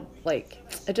time.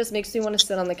 It just makes me want to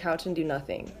sit on the couch and do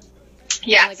nothing.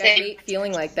 Yeah, like, same. I hate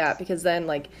feeling like that because then,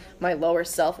 like, my lower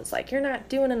self is like, you're not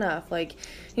doing enough. Like,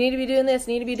 you need to be doing this,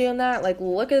 you need to be doing that. Like,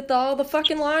 look at all the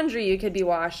fucking laundry you could be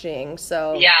washing.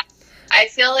 So yeah, I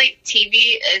feel like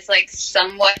TV is, like,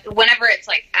 somewhat, whenever it's,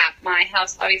 like, at my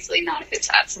house, obviously not if it's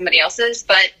at somebody else's,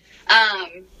 but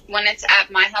when it's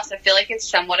at my house, I feel like it's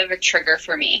somewhat of a trigger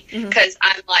for me because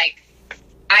I'm like,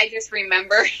 I just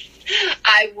remember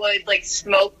I would, like,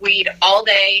 smoke weed all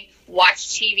day, watch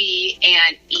TV,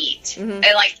 and eat. And,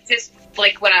 like, just,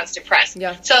 like, when I was depressed.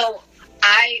 Yeah. So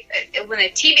when the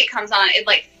TV comes on, it,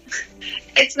 like,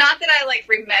 it's not that I like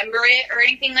remember it or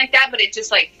anything like that, but it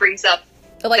just like brings up.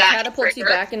 It like catapults you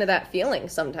back into that feeling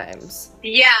sometimes.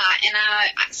 Yeah, and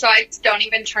so I don't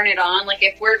even turn it on. Like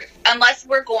unless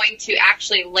we're going to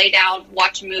actually lay down,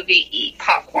 watch a movie, eat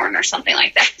popcorn or something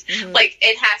like that. Mm-hmm. Like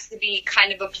it has to be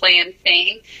kind of a planned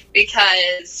thing,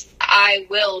 because I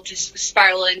will just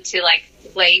spiral into like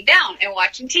laying down and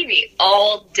watching TV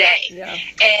all day. Yeah.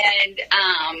 And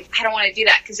I don't want to do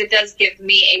that, because it does give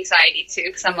me anxiety too,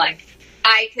 because I'm like,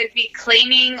 I could be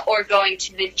cleaning or going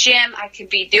to the gym. I could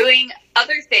be doing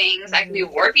other things. Mm-hmm. I could be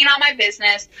working on my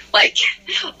business, like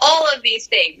all of these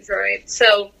things, right?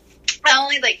 So I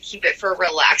only like keep it for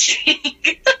relaxing.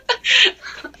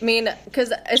 I mean,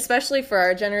 because especially for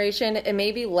our generation, it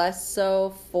may be less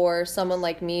so for someone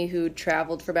like me who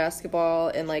traveled for basketball,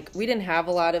 and like we didn't have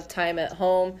a lot of time at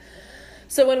home.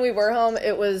 So when we were home,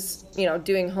 it was,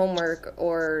 doing homework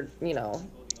or,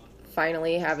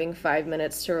 finally having 5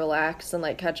 minutes to relax and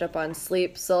like catch up on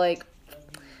sleep. So like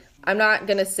I'm not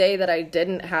gonna say that I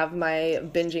didn't have my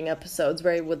binging episodes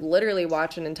where I would literally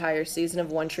watch an entire season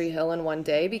of One Tree Hill in one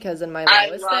day, because in my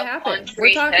lowest that happened.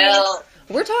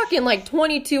 We're talking like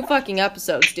 22 fucking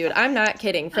episodes, dude. I'm not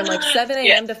kidding. From like 7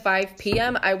 a.m. to 5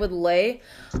 p.m. I would lay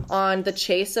on the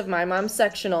chase of my mom's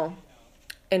sectional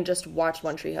and just watch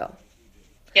One Tree Hill.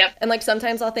 Yep. And like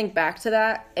sometimes I'll think back to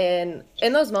that, and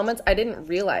in those moments I didn't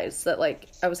realize that like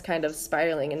I was kind of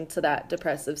spiraling into that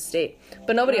depressive state.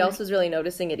 But nobody else was really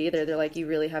noticing it either. They're like, you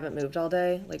really haven't moved all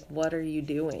day? Like, what are you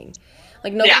doing?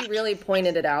 Like nobody really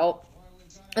pointed it out.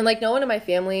 And like no one in my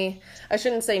family, I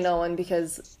shouldn't say no one,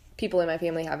 because people in my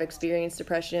family have experienced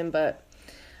depression, but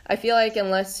I feel like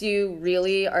unless you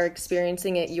really are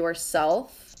experiencing it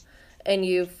yourself, and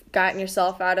you've gotten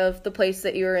yourself out of the place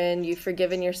that you were in, you've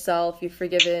forgiven yourself, you've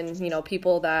forgiven,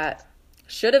 people that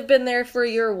should have been there for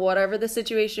you or whatever the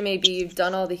situation may be, you've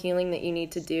done all the healing that you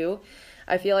need to do.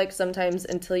 I feel like sometimes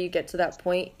until you get to that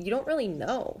point, you don't really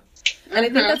know. And I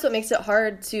think that's what makes it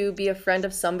hard to be a friend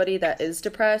of somebody that is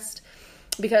depressed,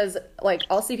 because like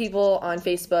I'll see people on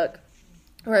Facebook,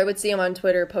 or I would see them on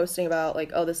Twitter posting about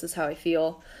like, oh, this is how I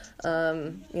feel.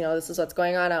 This is what's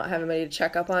going on. I don't have anybody to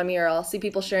check up on me. Or I'll see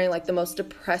people sharing like the most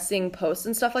depressing posts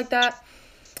and stuff like that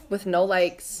with no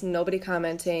likes, nobody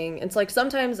commenting. It's like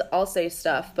sometimes I'll say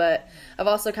stuff, but I've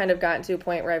also kind of gotten to a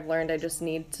point where I've learned I just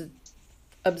need to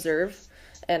observe,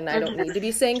 and I don't need to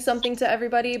be saying something to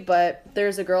everybody. But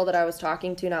there's a girl that I was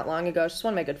talking to not long ago. She's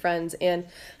one of my good friends, and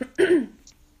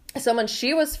someone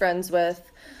she was friends with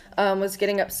was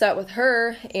getting upset with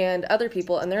her and other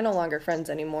people, and they're no longer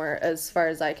friends anymore, as far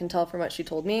as I can tell from what she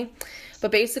told me. But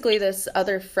basically this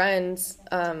other friend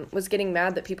was getting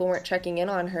mad that people weren't checking in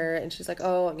on her, and she's like,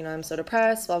 oh, I'm so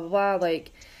depressed, blah, blah, blah.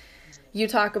 Like, you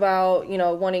talk about,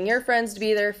 wanting your friends to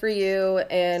be there for you,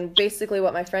 and basically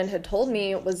what my friend had told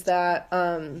me was that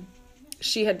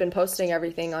she had been posting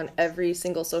everything on every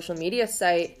single social media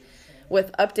site with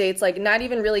updates, like not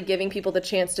even really giving people the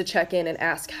chance to check in and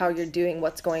ask how you're doing,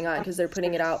 what's going on, because they're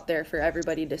putting it out there for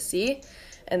everybody to see,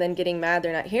 and then getting mad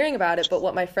they're not hearing about it. But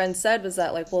what my friend said was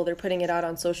that, like, well, they're putting it out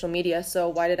on social media, so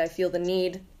why did I feel the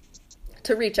need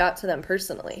to reach out to them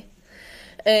personally?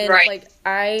 And like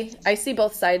I see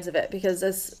both sides of it, because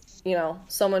as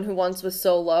someone who once was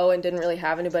so low and didn't really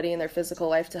have anybody in their physical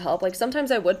life to help, like sometimes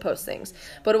I would post things,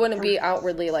 but it wouldn't be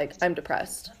outwardly like I'm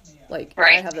depressed. Like,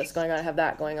 I have this going on, I have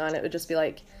that going on. It would just be,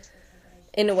 like,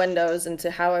 innuendos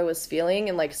into how I was feeling,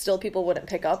 and, like, still people wouldn't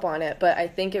pick up on it. But I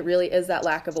think it really is that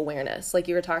lack of awareness. Like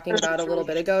you were talking about a little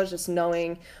bit ago, just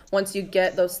knowing once you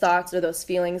get those thoughts or those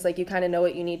feelings, like, you kind of know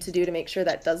what you need to do to make sure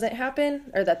that doesn't happen,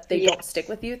 or that they don't stick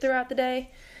with you throughout the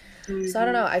day. So I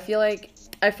don't know. I feel like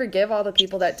I forgive all the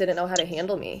people that didn't know how to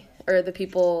handle me, or the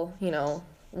people,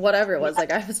 whatever it was.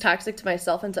 Like, I was toxic to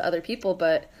myself and to other people,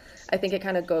 but I think it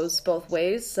kind of goes both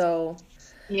ways. So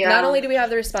not only do we have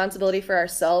the responsibility for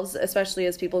ourselves, especially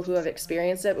as people who have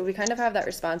experienced it, but we kind of have that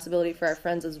responsibility for our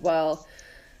friends as well,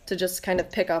 to just kind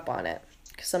of pick up on it.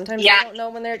 Because sometimes they don't know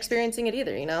when they're experiencing it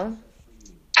either,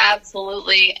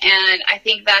 Absolutely. And I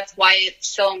think that's why it's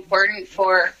so important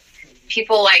for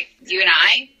people like you and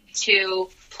I to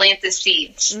plant the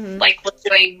seeds, like we're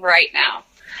doing right now.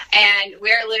 And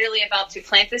we're literally about to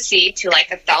plant the seed to like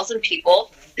 1,000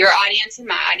 people, your audience and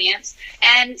my audience.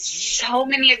 And so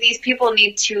many of these people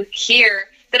need to hear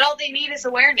that all they need is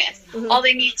awareness. All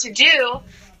they need to do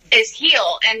is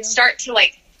heal and start to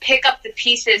like pick up the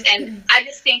pieces. And I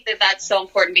just think that that's so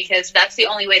important, because that's the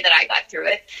only way that I got through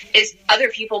it, is other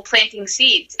people planting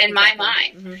seeds in my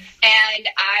mind. And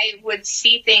I would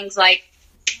see things like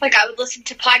I would listen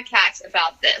to podcasts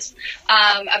about this,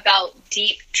 about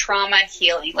deep trauma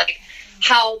healing, like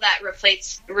how that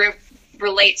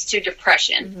relates to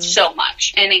depression so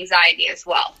much, and anxiety as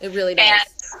well. It really does.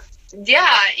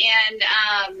 And,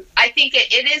 I think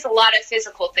it is a lot of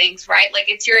physical things, right? Like,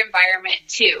 it's your environment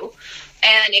too.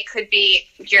 And it could be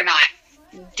you're not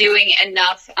doing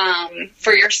enough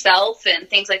for yourself and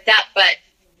things like that. But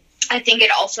I think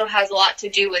it also has a lot to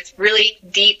do with really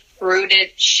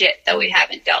deep-rooted shit that we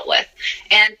haven't dealt with,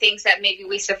 and things that maybe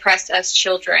we suppressed as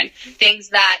children, things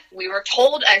that we were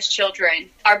told as children,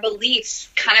 our beliefs,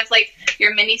 kind of like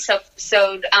your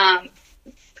mini-episode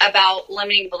about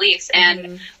limiting beliefs.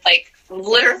 And, like,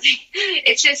 literally,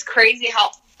 it's just crazy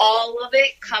how all of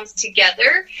it comes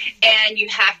together, and you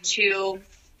have to,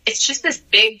 it's just this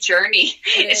big journey.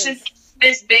 It's just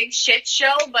this big shit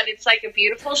show, but it's like a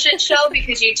beautiful shit show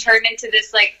because you turn into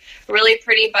this like really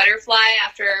pretty butterfly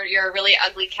after you're a really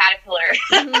ugly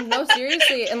caterpillar. No,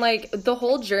 seriously. And like the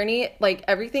whole journey, like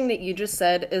everything that you just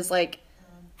said is like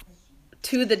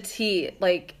to the T,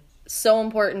 like so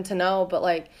important to know, but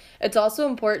like it's also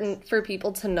important for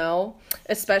people to know,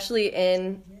 especially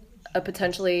in a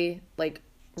potentially like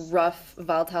rough,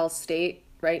 volatile state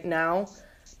right now,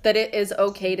 that it is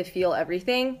okay to feel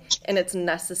everything, and it's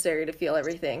necessary to feel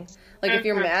everything. Like, if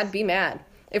you're mad, be mad.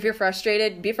 If you're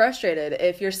frustrated, be frustrated.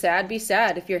 If you're sad, be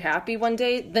sad. If you're happy one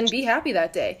day, then be happy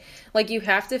that day. Like, you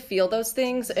have to feel those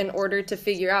things in order to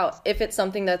figure out if it's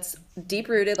something that's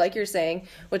deep-rooted, like you're saying,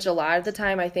 which a lot of the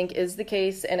time I think is the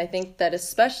case, and I think that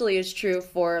especially is true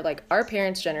for, like, our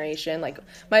parents' generation. Like,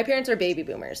 my parents are baby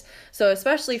boomers, so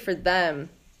especially for them,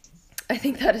 I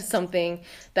think that is something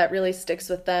that really sticks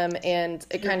with them, and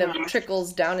it kind of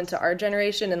trickles down into our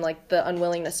generation and like the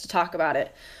unwillingness to talk about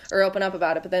it or open up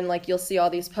about it. But then like you'll see all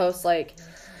these posts like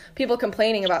people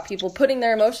complaining about people putting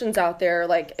their emotions out there,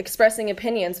 like expressing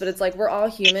opinions, but it's like we're all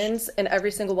humans and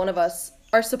every single one of us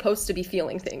are supposed to be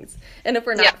feeling things. And if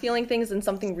we're not feeling things, then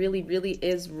something really, really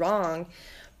is wrong.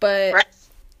 But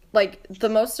like the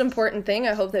most important thing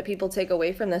I hope that people take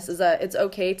away from this is that it's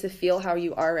okay to feel how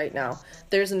you are right now.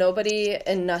 There's nobody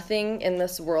and nothing in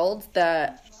this world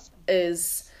that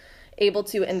is able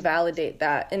to invalidate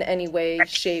that in any way,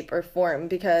 shape, or form,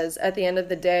 because at the end of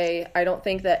the day, I don't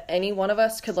think that any one of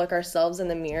us could look ourselves in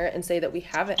the mirror and say that we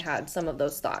haven't had some of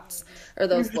those thoughts or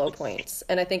those low points.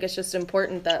 And I think it's just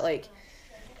important that like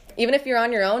even if you're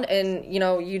on your own and, you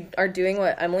know, you are doing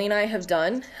what Emily and I have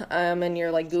done, and you're,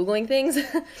 like, Googling things,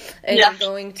 and you're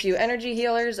going to energy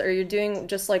healers, or you're doing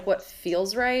just, like, what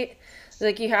feels right,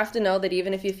 like, you have to know that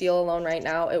even if you feel alone right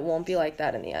now, it won't be like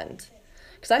that in the end.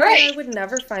 Because I think I would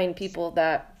never find people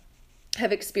that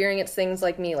have experienced things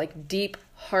like me, like, deep,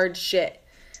 hard shit.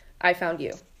 I found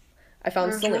you. I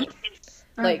found Celine.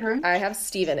 Like, I have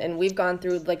Steven, and we've gone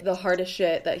through, like, the hardest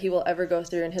shit that he will ever go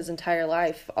through in his entire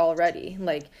life already.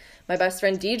 Like, my best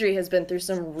friend Deidre has been through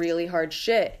some really hard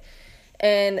shit.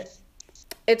 And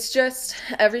it's just,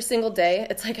 every single day,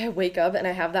 it's like I wake up and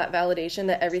I have that validation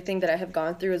that everything that I have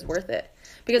gone through is worth it.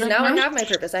 Because now I have my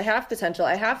purpose. I have potential.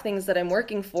 I have things that I'm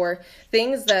working for.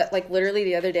 Things that, like, literally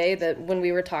the other day that when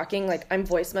we were talking, like, I'm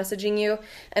voice messaging you,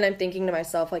 and I'm thinking to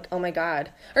myself, like, oh, my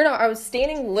God. Or no, I was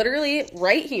standing literally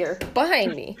right here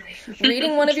behind me,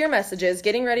 reading one of your messages,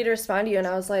 getting ready to respond to you, and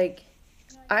I was like,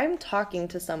 I'm talking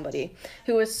to somebody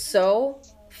who is so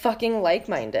fucking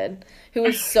like-minded, who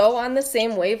is so on the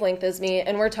same wavelength as me,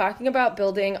 and we're talking about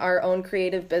building our own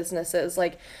creative businesses.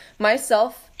 Like,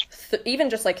 myself, even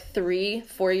just like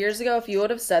 3-4 years ago, if you would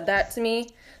have said that to me,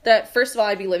 that first of all,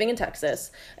 I'd be living in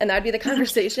Texas, and that'd be the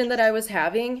conversation that I was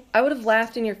having, I would have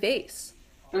laughed in your face.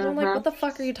 And I'm like, what the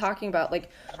fuck are you talking about? Like,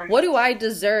 what do I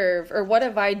deserve, or what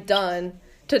have I done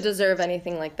to deserve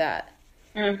anything like that?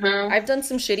 I've done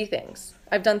some shitty things.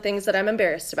 I've done things that I'm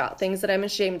embarrassed about, things that I'm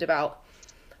ashamed about.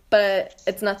 But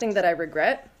it's nothing that I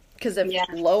regret, because if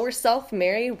lower self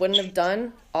Mary wouldn't have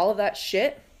done all of that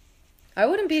shit, I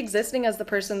wouldn't be existing as the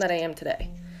person that I am today.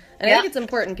 And I think it's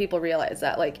important people realize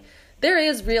that. Like, there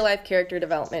is real life character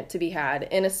development to be had,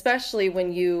 and especially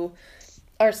when you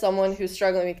are someone who's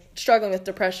struggling with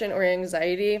depression or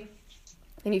anxiety,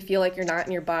 and you feel like you're not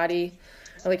in your body,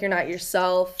 or like you're not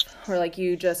yourself, or like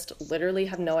you just literally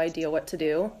have no idea what to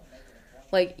do.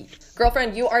 Like,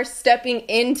 girlfriend, you are stepping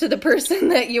into the person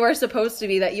that you are supposed to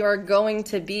be, that you are going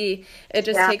to be. It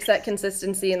just takes that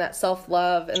consistency and that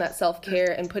self-love and that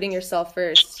self-care and putting yourself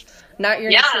first. Not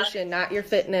your nutrition, not your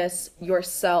fitness,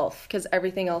 yourself, because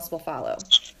everything else will follow.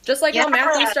 Just like how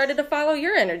Matthew started to follow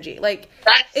your energy. Like,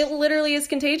 it literally is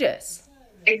contagious.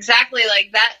 Exactly.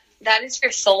 Like, that is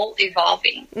your soul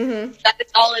evolving. That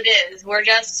is all it is. We're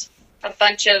just a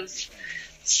bunch of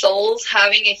souls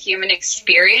having a human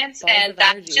experience, and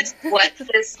that's just what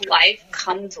this life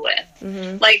comes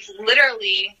with. Like,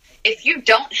 literally, if you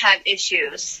don't have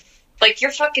issues, like,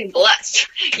 you're fucking blessed.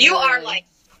 You are, like,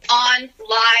 on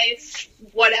live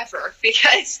whatever,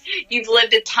 because you've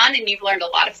lived a ton and you've learned a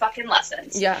lot of fucking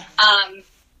lessons. Yeah.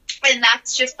 And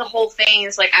that's just the whole thing,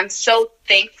 is, like, I'm so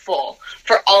thankful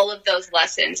for all of those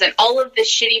lessons and all of the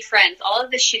shitty friends, all of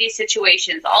the shitty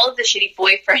situations, all of the shitty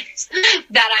boyfriends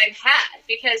that I've had,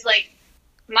 because, like,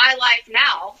 my life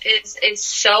now is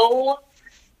so,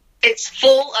 it's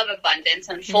full of abundance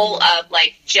and full of,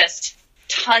 like, just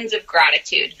tons of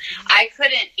gratitude. I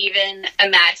couldn't even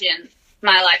imagine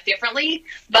my life differently,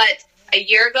 but a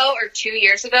year ago or 2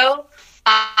 years ago,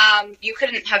 you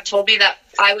couldn't have told me that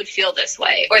I would feel this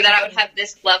way, or that I would have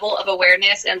this level of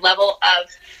awareness and level of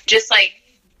just, like,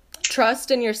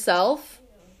 trust in yourself.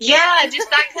 Yeah, just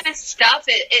that kind of stuff.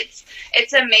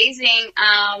 It's amazing,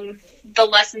 the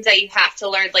lessons that you have to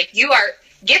learn. Like, you are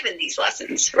given these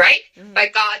lessons, right? By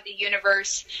God, the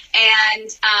universe,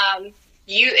 and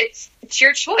it's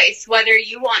your choice whether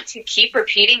you want to keep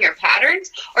repeating your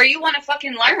patterns, or you want to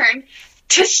fucking learn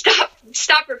to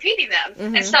stop repeating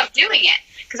them and stop doing it.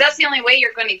 Because that's the only way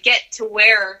you're going to get to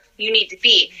where you need to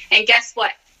be. And guess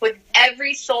what? With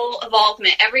every soul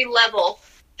involvement, every level,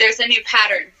 there's a new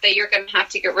pattern that you're going to have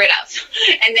to get rid of.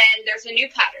 And then there's a new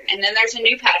pattern. And then there's a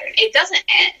new pattern. It doesn't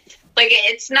end. Like,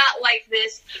 it's not like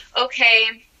this,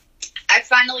 okay, I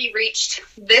finally reached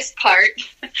this part.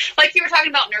 Like you were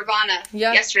talking about Nirvana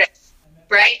yesterday,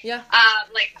 right? Yeah.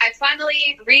 Like, I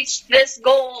finally reached this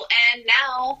goal, and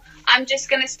now I'm just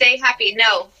going to stay happy.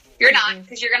 No, you're not,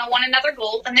 because you're going to want another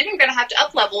goal, and then you're going to have to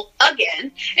up level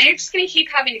again, and you're just going to keep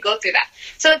having to go through that.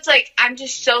 So it's like, I'm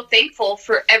just so thankful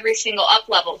for every single up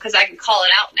level, because I can call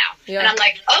it out now. Yeah. And I'm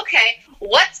like, okay,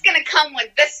 what's going to come with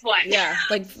this one? Yeah,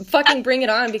 like, fucking bring it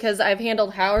on, because I've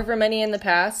handled however many in the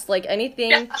past. Like,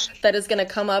 anything that is going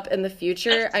to come up in the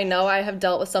future, I know I have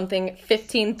dealt with something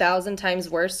 15,000 times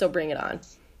worse, so bring it on.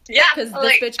 Yeah. Because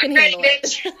this bitch can handle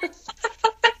it.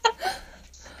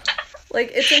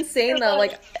 Like, it's insane, though.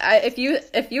 Like, if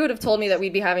you would have told me that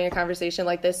we'd be having a conversation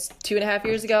like this 2.5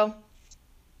 years ago,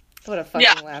 I would have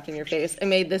fucking laughed in your face and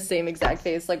made this same exact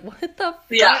face. Like, what the fuck?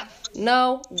 Yeah.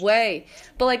 No way.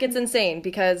 But, like, it's insane,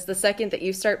 because the second that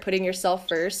you start putting yourself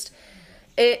first,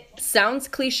 it sounds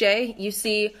cliche. You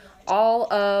see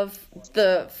all of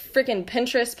the freaking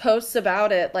Pinterest posts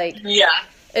about it. Like,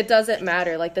 it doesn't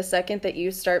matter. Like, the second that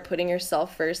you start putting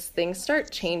yourself first, things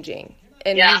start changing.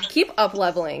 And you keep up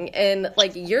leveling, and,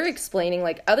 like, you're explaining,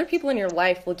 like, other people in your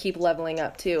life will keep leveling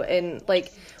up too. And,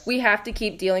 like, we have to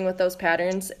keep dealing with those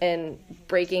patterns and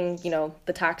breaking, you know,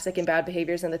 the toxic and bad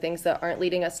behaviors and the things that aren't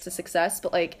leading us to success.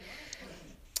 But, like,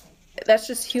 that's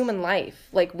just human life.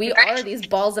 Like, we are these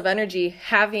balls of energy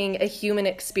having a human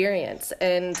experience.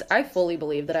 And I fully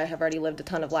believe that I have already lived a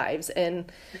ton of lives. And,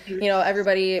 you know,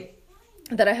 everybody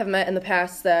that I have met in the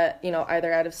past that, you know,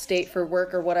 either out of state for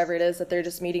work or whatever it is, that they're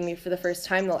just meeting me for the first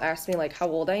time, they'll ask me, like, how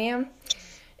old I am,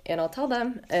 and I'll tell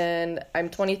them. And I'm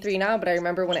 23 now, but I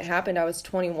remember when it happened, I was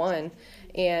 21,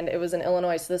 and it was in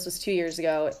Illinois, so this was 2 years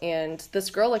ago, and this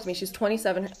girl looked at me, she's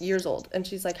 27 years old, and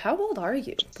she's like, how old are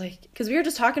you? Like, because we were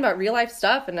just talking about real life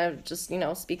stuff, and I just, you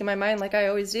know, speaking my mind like I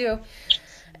always do.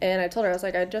 And I told her, I was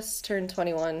like, I just turned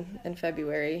 21 in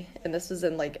February, and this was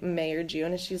in, like, May or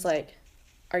June, and she's like,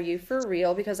 are you for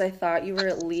real? Because I thought you were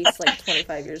at least, like,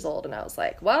 25 years old. And I was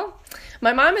like, well,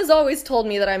 my mom has always told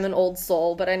me that I'm an old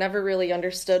soul, but I never really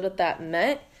understood what that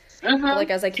meant. But, like,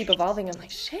 as I keep evolving, I'm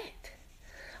like, shit.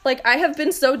 Like, I have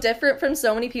been so different from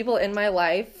so many people in my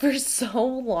life for so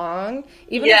long,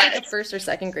 even as, like, a first or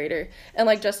second grader. And,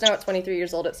 like, just now at 23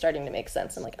 years old, it's starting to make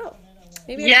sense. I'm like, oh,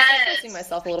 maybe I'm trusting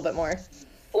myself a little bit more.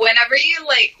 Whenever you,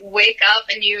 like, wake up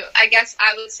and I guess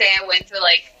I would say I went through,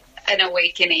 like, an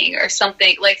awakening or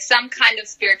something, like some kind of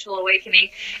spiritual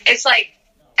awakening. It's like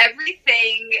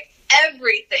everything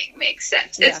makes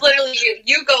sense. Yeah. It's literally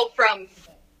you go from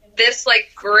this,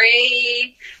 like,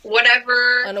 gray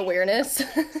whatever unawareness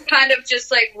kind of just,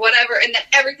 like, whatever, and then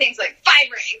everything's, like,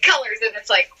 vibrant colors, and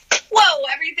it's like, whoa,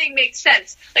 everything makes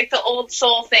sense. Like the old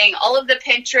soul thing, all of the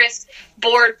Pinterest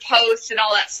board posts and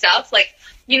all that stuff, like,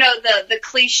 you know, the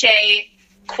cliche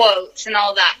quotes and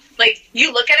all that. Like,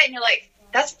 you look at it and you're like,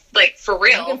 that's, like, for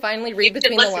real. You can finally read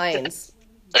between the lines.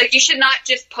 Like, you should not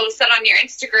just post that on your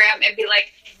Instagram and be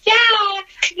like, yeah,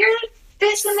 you're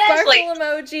this and that. Sparkle like,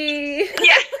 emoji.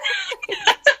 Yeah.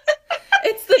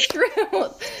 It's the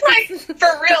truth. Like,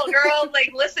 for real, girl.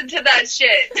 Like, listen to that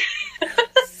shit.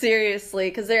 Seriously,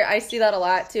 because I see that a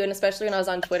lot, too, and especially when I was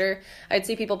on Twitter, I'd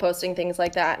see people posting things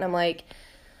like that, and I'm like,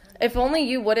 if only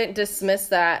you wouldn't dismiss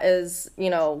that as, you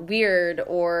know, weird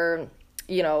or,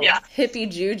 you know, hippie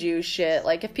juju shit.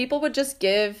 Like, if people would just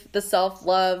give the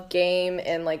self-love game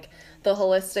and, like, the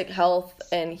holistic health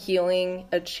and healing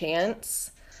a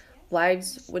chance,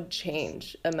 lives would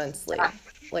change immensely.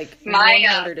 Like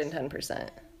 110%.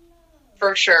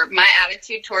 For sure. My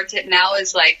attitude towards it now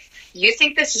is like, you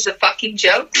think this is a fucking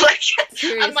joke? Like,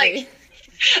 seriously. I'm like,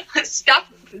 stop.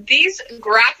 These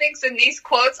graphics and these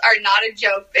quotes are not a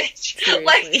joke, bitch.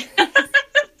 Seriously.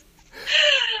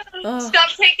 Like, stop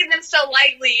taking them so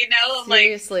lightly, you know?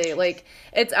 Seriously, like,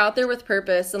 it's out there with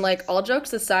purpose. And, like, all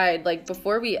jokes aside, like,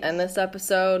 before we end this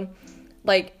episode,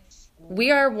 like,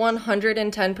 we are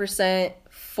 110%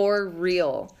 for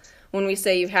real when we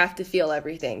say you have to feel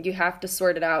everything. You have to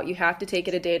sort it out. You have to take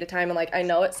it a day at a time. And, like, I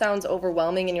know it sounds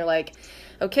overwhelming and you're like,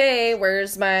 okay,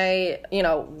 where's my,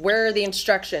 where are the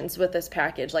instructions with this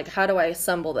package? Like, how do I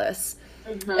assemble this?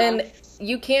 Mm-hmm. And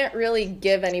you can't really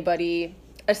give anybody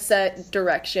a set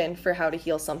direction for how to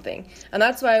heal something. And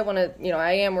that's why I want to,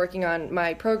 I am working on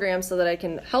my program so that I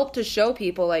can help to show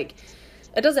people, like,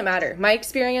 it doesn't matter. My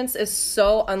experience is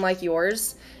so unlike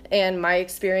yours, and my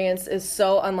experience is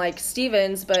so unlike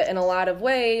Steven's, but in a lot of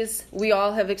ways, we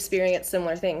all have experienced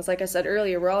similar things. Like I said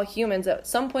earlier, we're all humans. At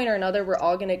some point or another, we're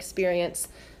all going to experience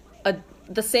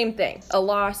the same thing, a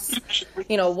loss,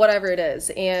 whatever it is.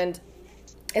 And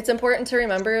it's important to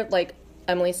remember, like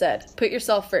Emily said, put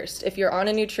yourself first. If you're on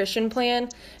a nutrition plan,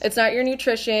 it's not your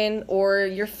nutrition or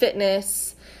your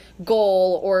fitness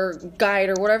goal or guide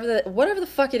or whatever the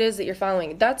fuck it is that you're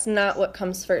following. That's not what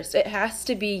comes first. It has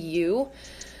to be you.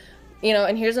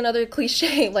 And here's another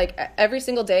cliche, like every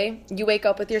single day you wake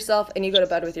up with yourself and you go to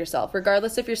bed with yourself.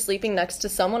 Regardless if you're sleeping next to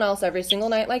someone else every single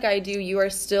night like I do, you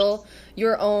are still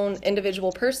your own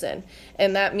individual person.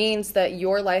 And that means that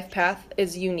your life path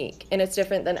is unique and it's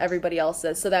different than everybody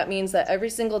else's. So that means that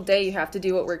every single day you have to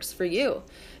do what works for you.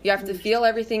 You have to feel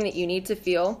everything that you need to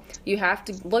feel. You have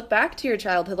to look back to your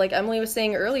childhood, like Emily was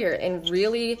saying earlier, and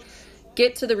really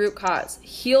get to the root cause.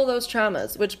 Heal those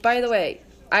traumas, which, by the way,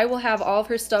 I will have all of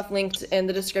her stuff linked in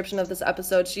the description of this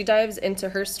episode. She dives into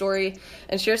her story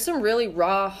and shares some really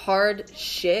raw, hard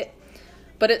shit,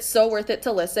 but it's so worth it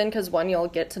to listen because, one, you'll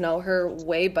get to know her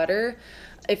way better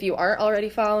if you aren't already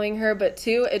following her, but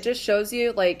two, it just shows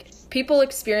you, like, people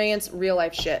experience real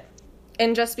life shit.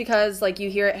 And just because, like, you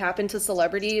hear it happen to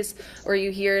celebrities or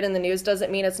you hear it in the news doesn't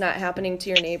mean it's not happening to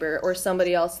your neighbor or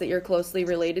somebody else that you're closely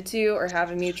related to or have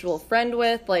a mutual friend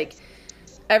with. Like,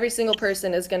 every single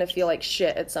person is going to feel like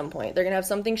shit at some point. They're going to have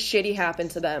something shitty happen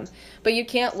to them. But you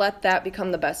can't let that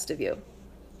become the best of you.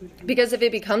 Because if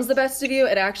it becomes the best of you,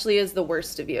 it actually is the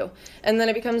worst of you. And then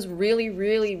it becomes really,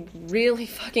 really, really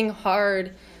fucking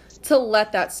hard to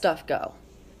let that stuff go.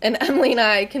 And Emily and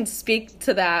I can speak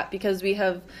to that because we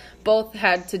have both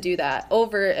had to do that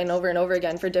over and over and over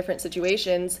again for different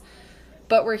situations.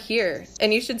 But we're here.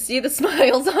 And you should see the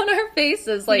smiles on our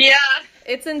faces. Like, yeah.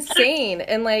 It's insane.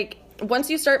 And, like,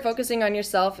 once you start focusing on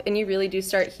yourself and you really do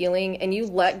start healing and you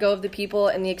let go of the people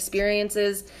and the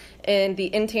experiences and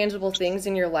the intangible things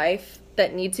in your life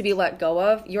that need to be let go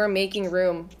of, you're making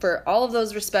room for all of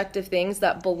those respective things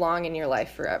that belong in your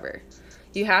life forever.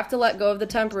 You have to let go of the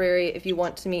temporary if you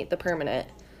want to meet the permanent.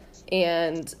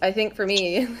 And I think for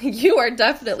me, you are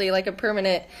definitely like a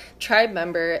permanent tribe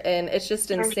member, and it's just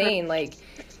insane. Like,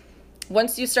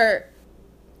 once you start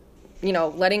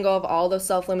letting go of all those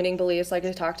self-limiting beliefs like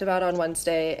I talked about on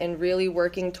Wednesday and really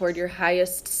working toward your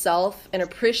highest self and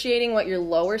appreciating what your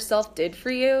lower self did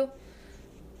for you,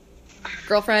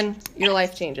 girlfriend, your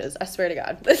life changes. I swear to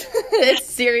God. It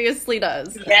seriously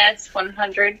does. Yes,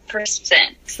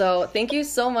 100%. So thank you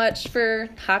so much for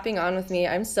hopping on with me.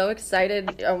 I'm so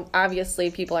excited. Obviously,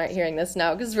 people aren't hearing this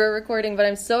now because we're recording, but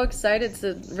I'm so excited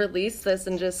to release this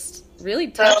and just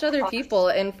really touch other people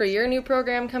and for your new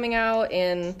program coming out,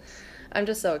 and I'm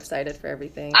just so excited for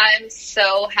everything. I'm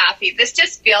so happy. This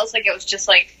just feels like it was just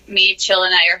like me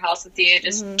chilling at your house with you,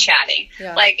 just chatting.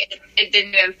 Yeah. Like it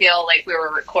didn't even feel like we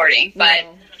were recording. But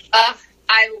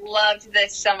I loved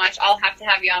this so much. I'll have to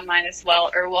have you on mine as well,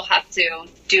 or we'll have to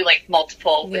do like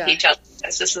multiple with each other.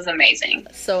 This is amazing.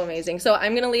 So amazing. So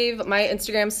I'm going to leave my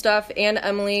Instagram stuff and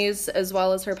Emily's as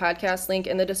well as her podcast link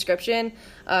in the description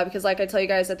because like I tell you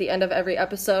guys at the end of every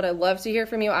episode, I love to hear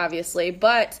from you, obviously.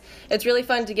 But it's really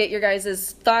fun to get your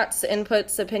guys' thoughts,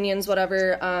 inputs, opinions,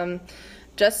 whatever,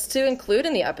 just to include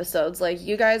in the episodes. Like,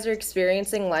 you guys are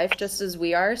experiencing life just as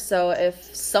we are. So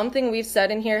if something we've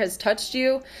said in here has touched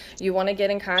you, you want to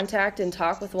get in contact and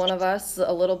talk with one of us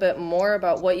a little bit more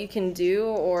about what you can do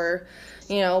or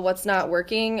what's not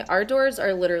working, our doors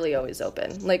are literally always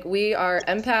open. Like, we are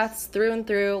empaths through and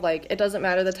through. Like, it doesn't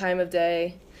matter the time of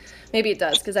day. Maybe it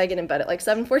does because I get in bed at like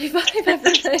 7:45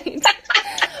 every night.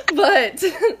 But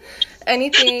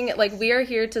anything, like, we are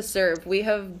here to serve. We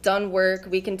have done work.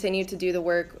 We continue to do the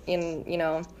work. In, you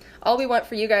know, all we want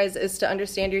for you guys is to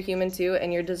understand you're human too,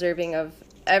 and you're deserving of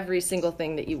every single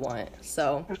thing that you want.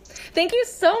 So thank you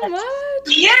so much.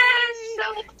 Yes.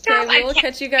 So okay, we will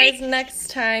catch you guys next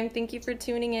time. Thank you for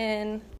tuning in.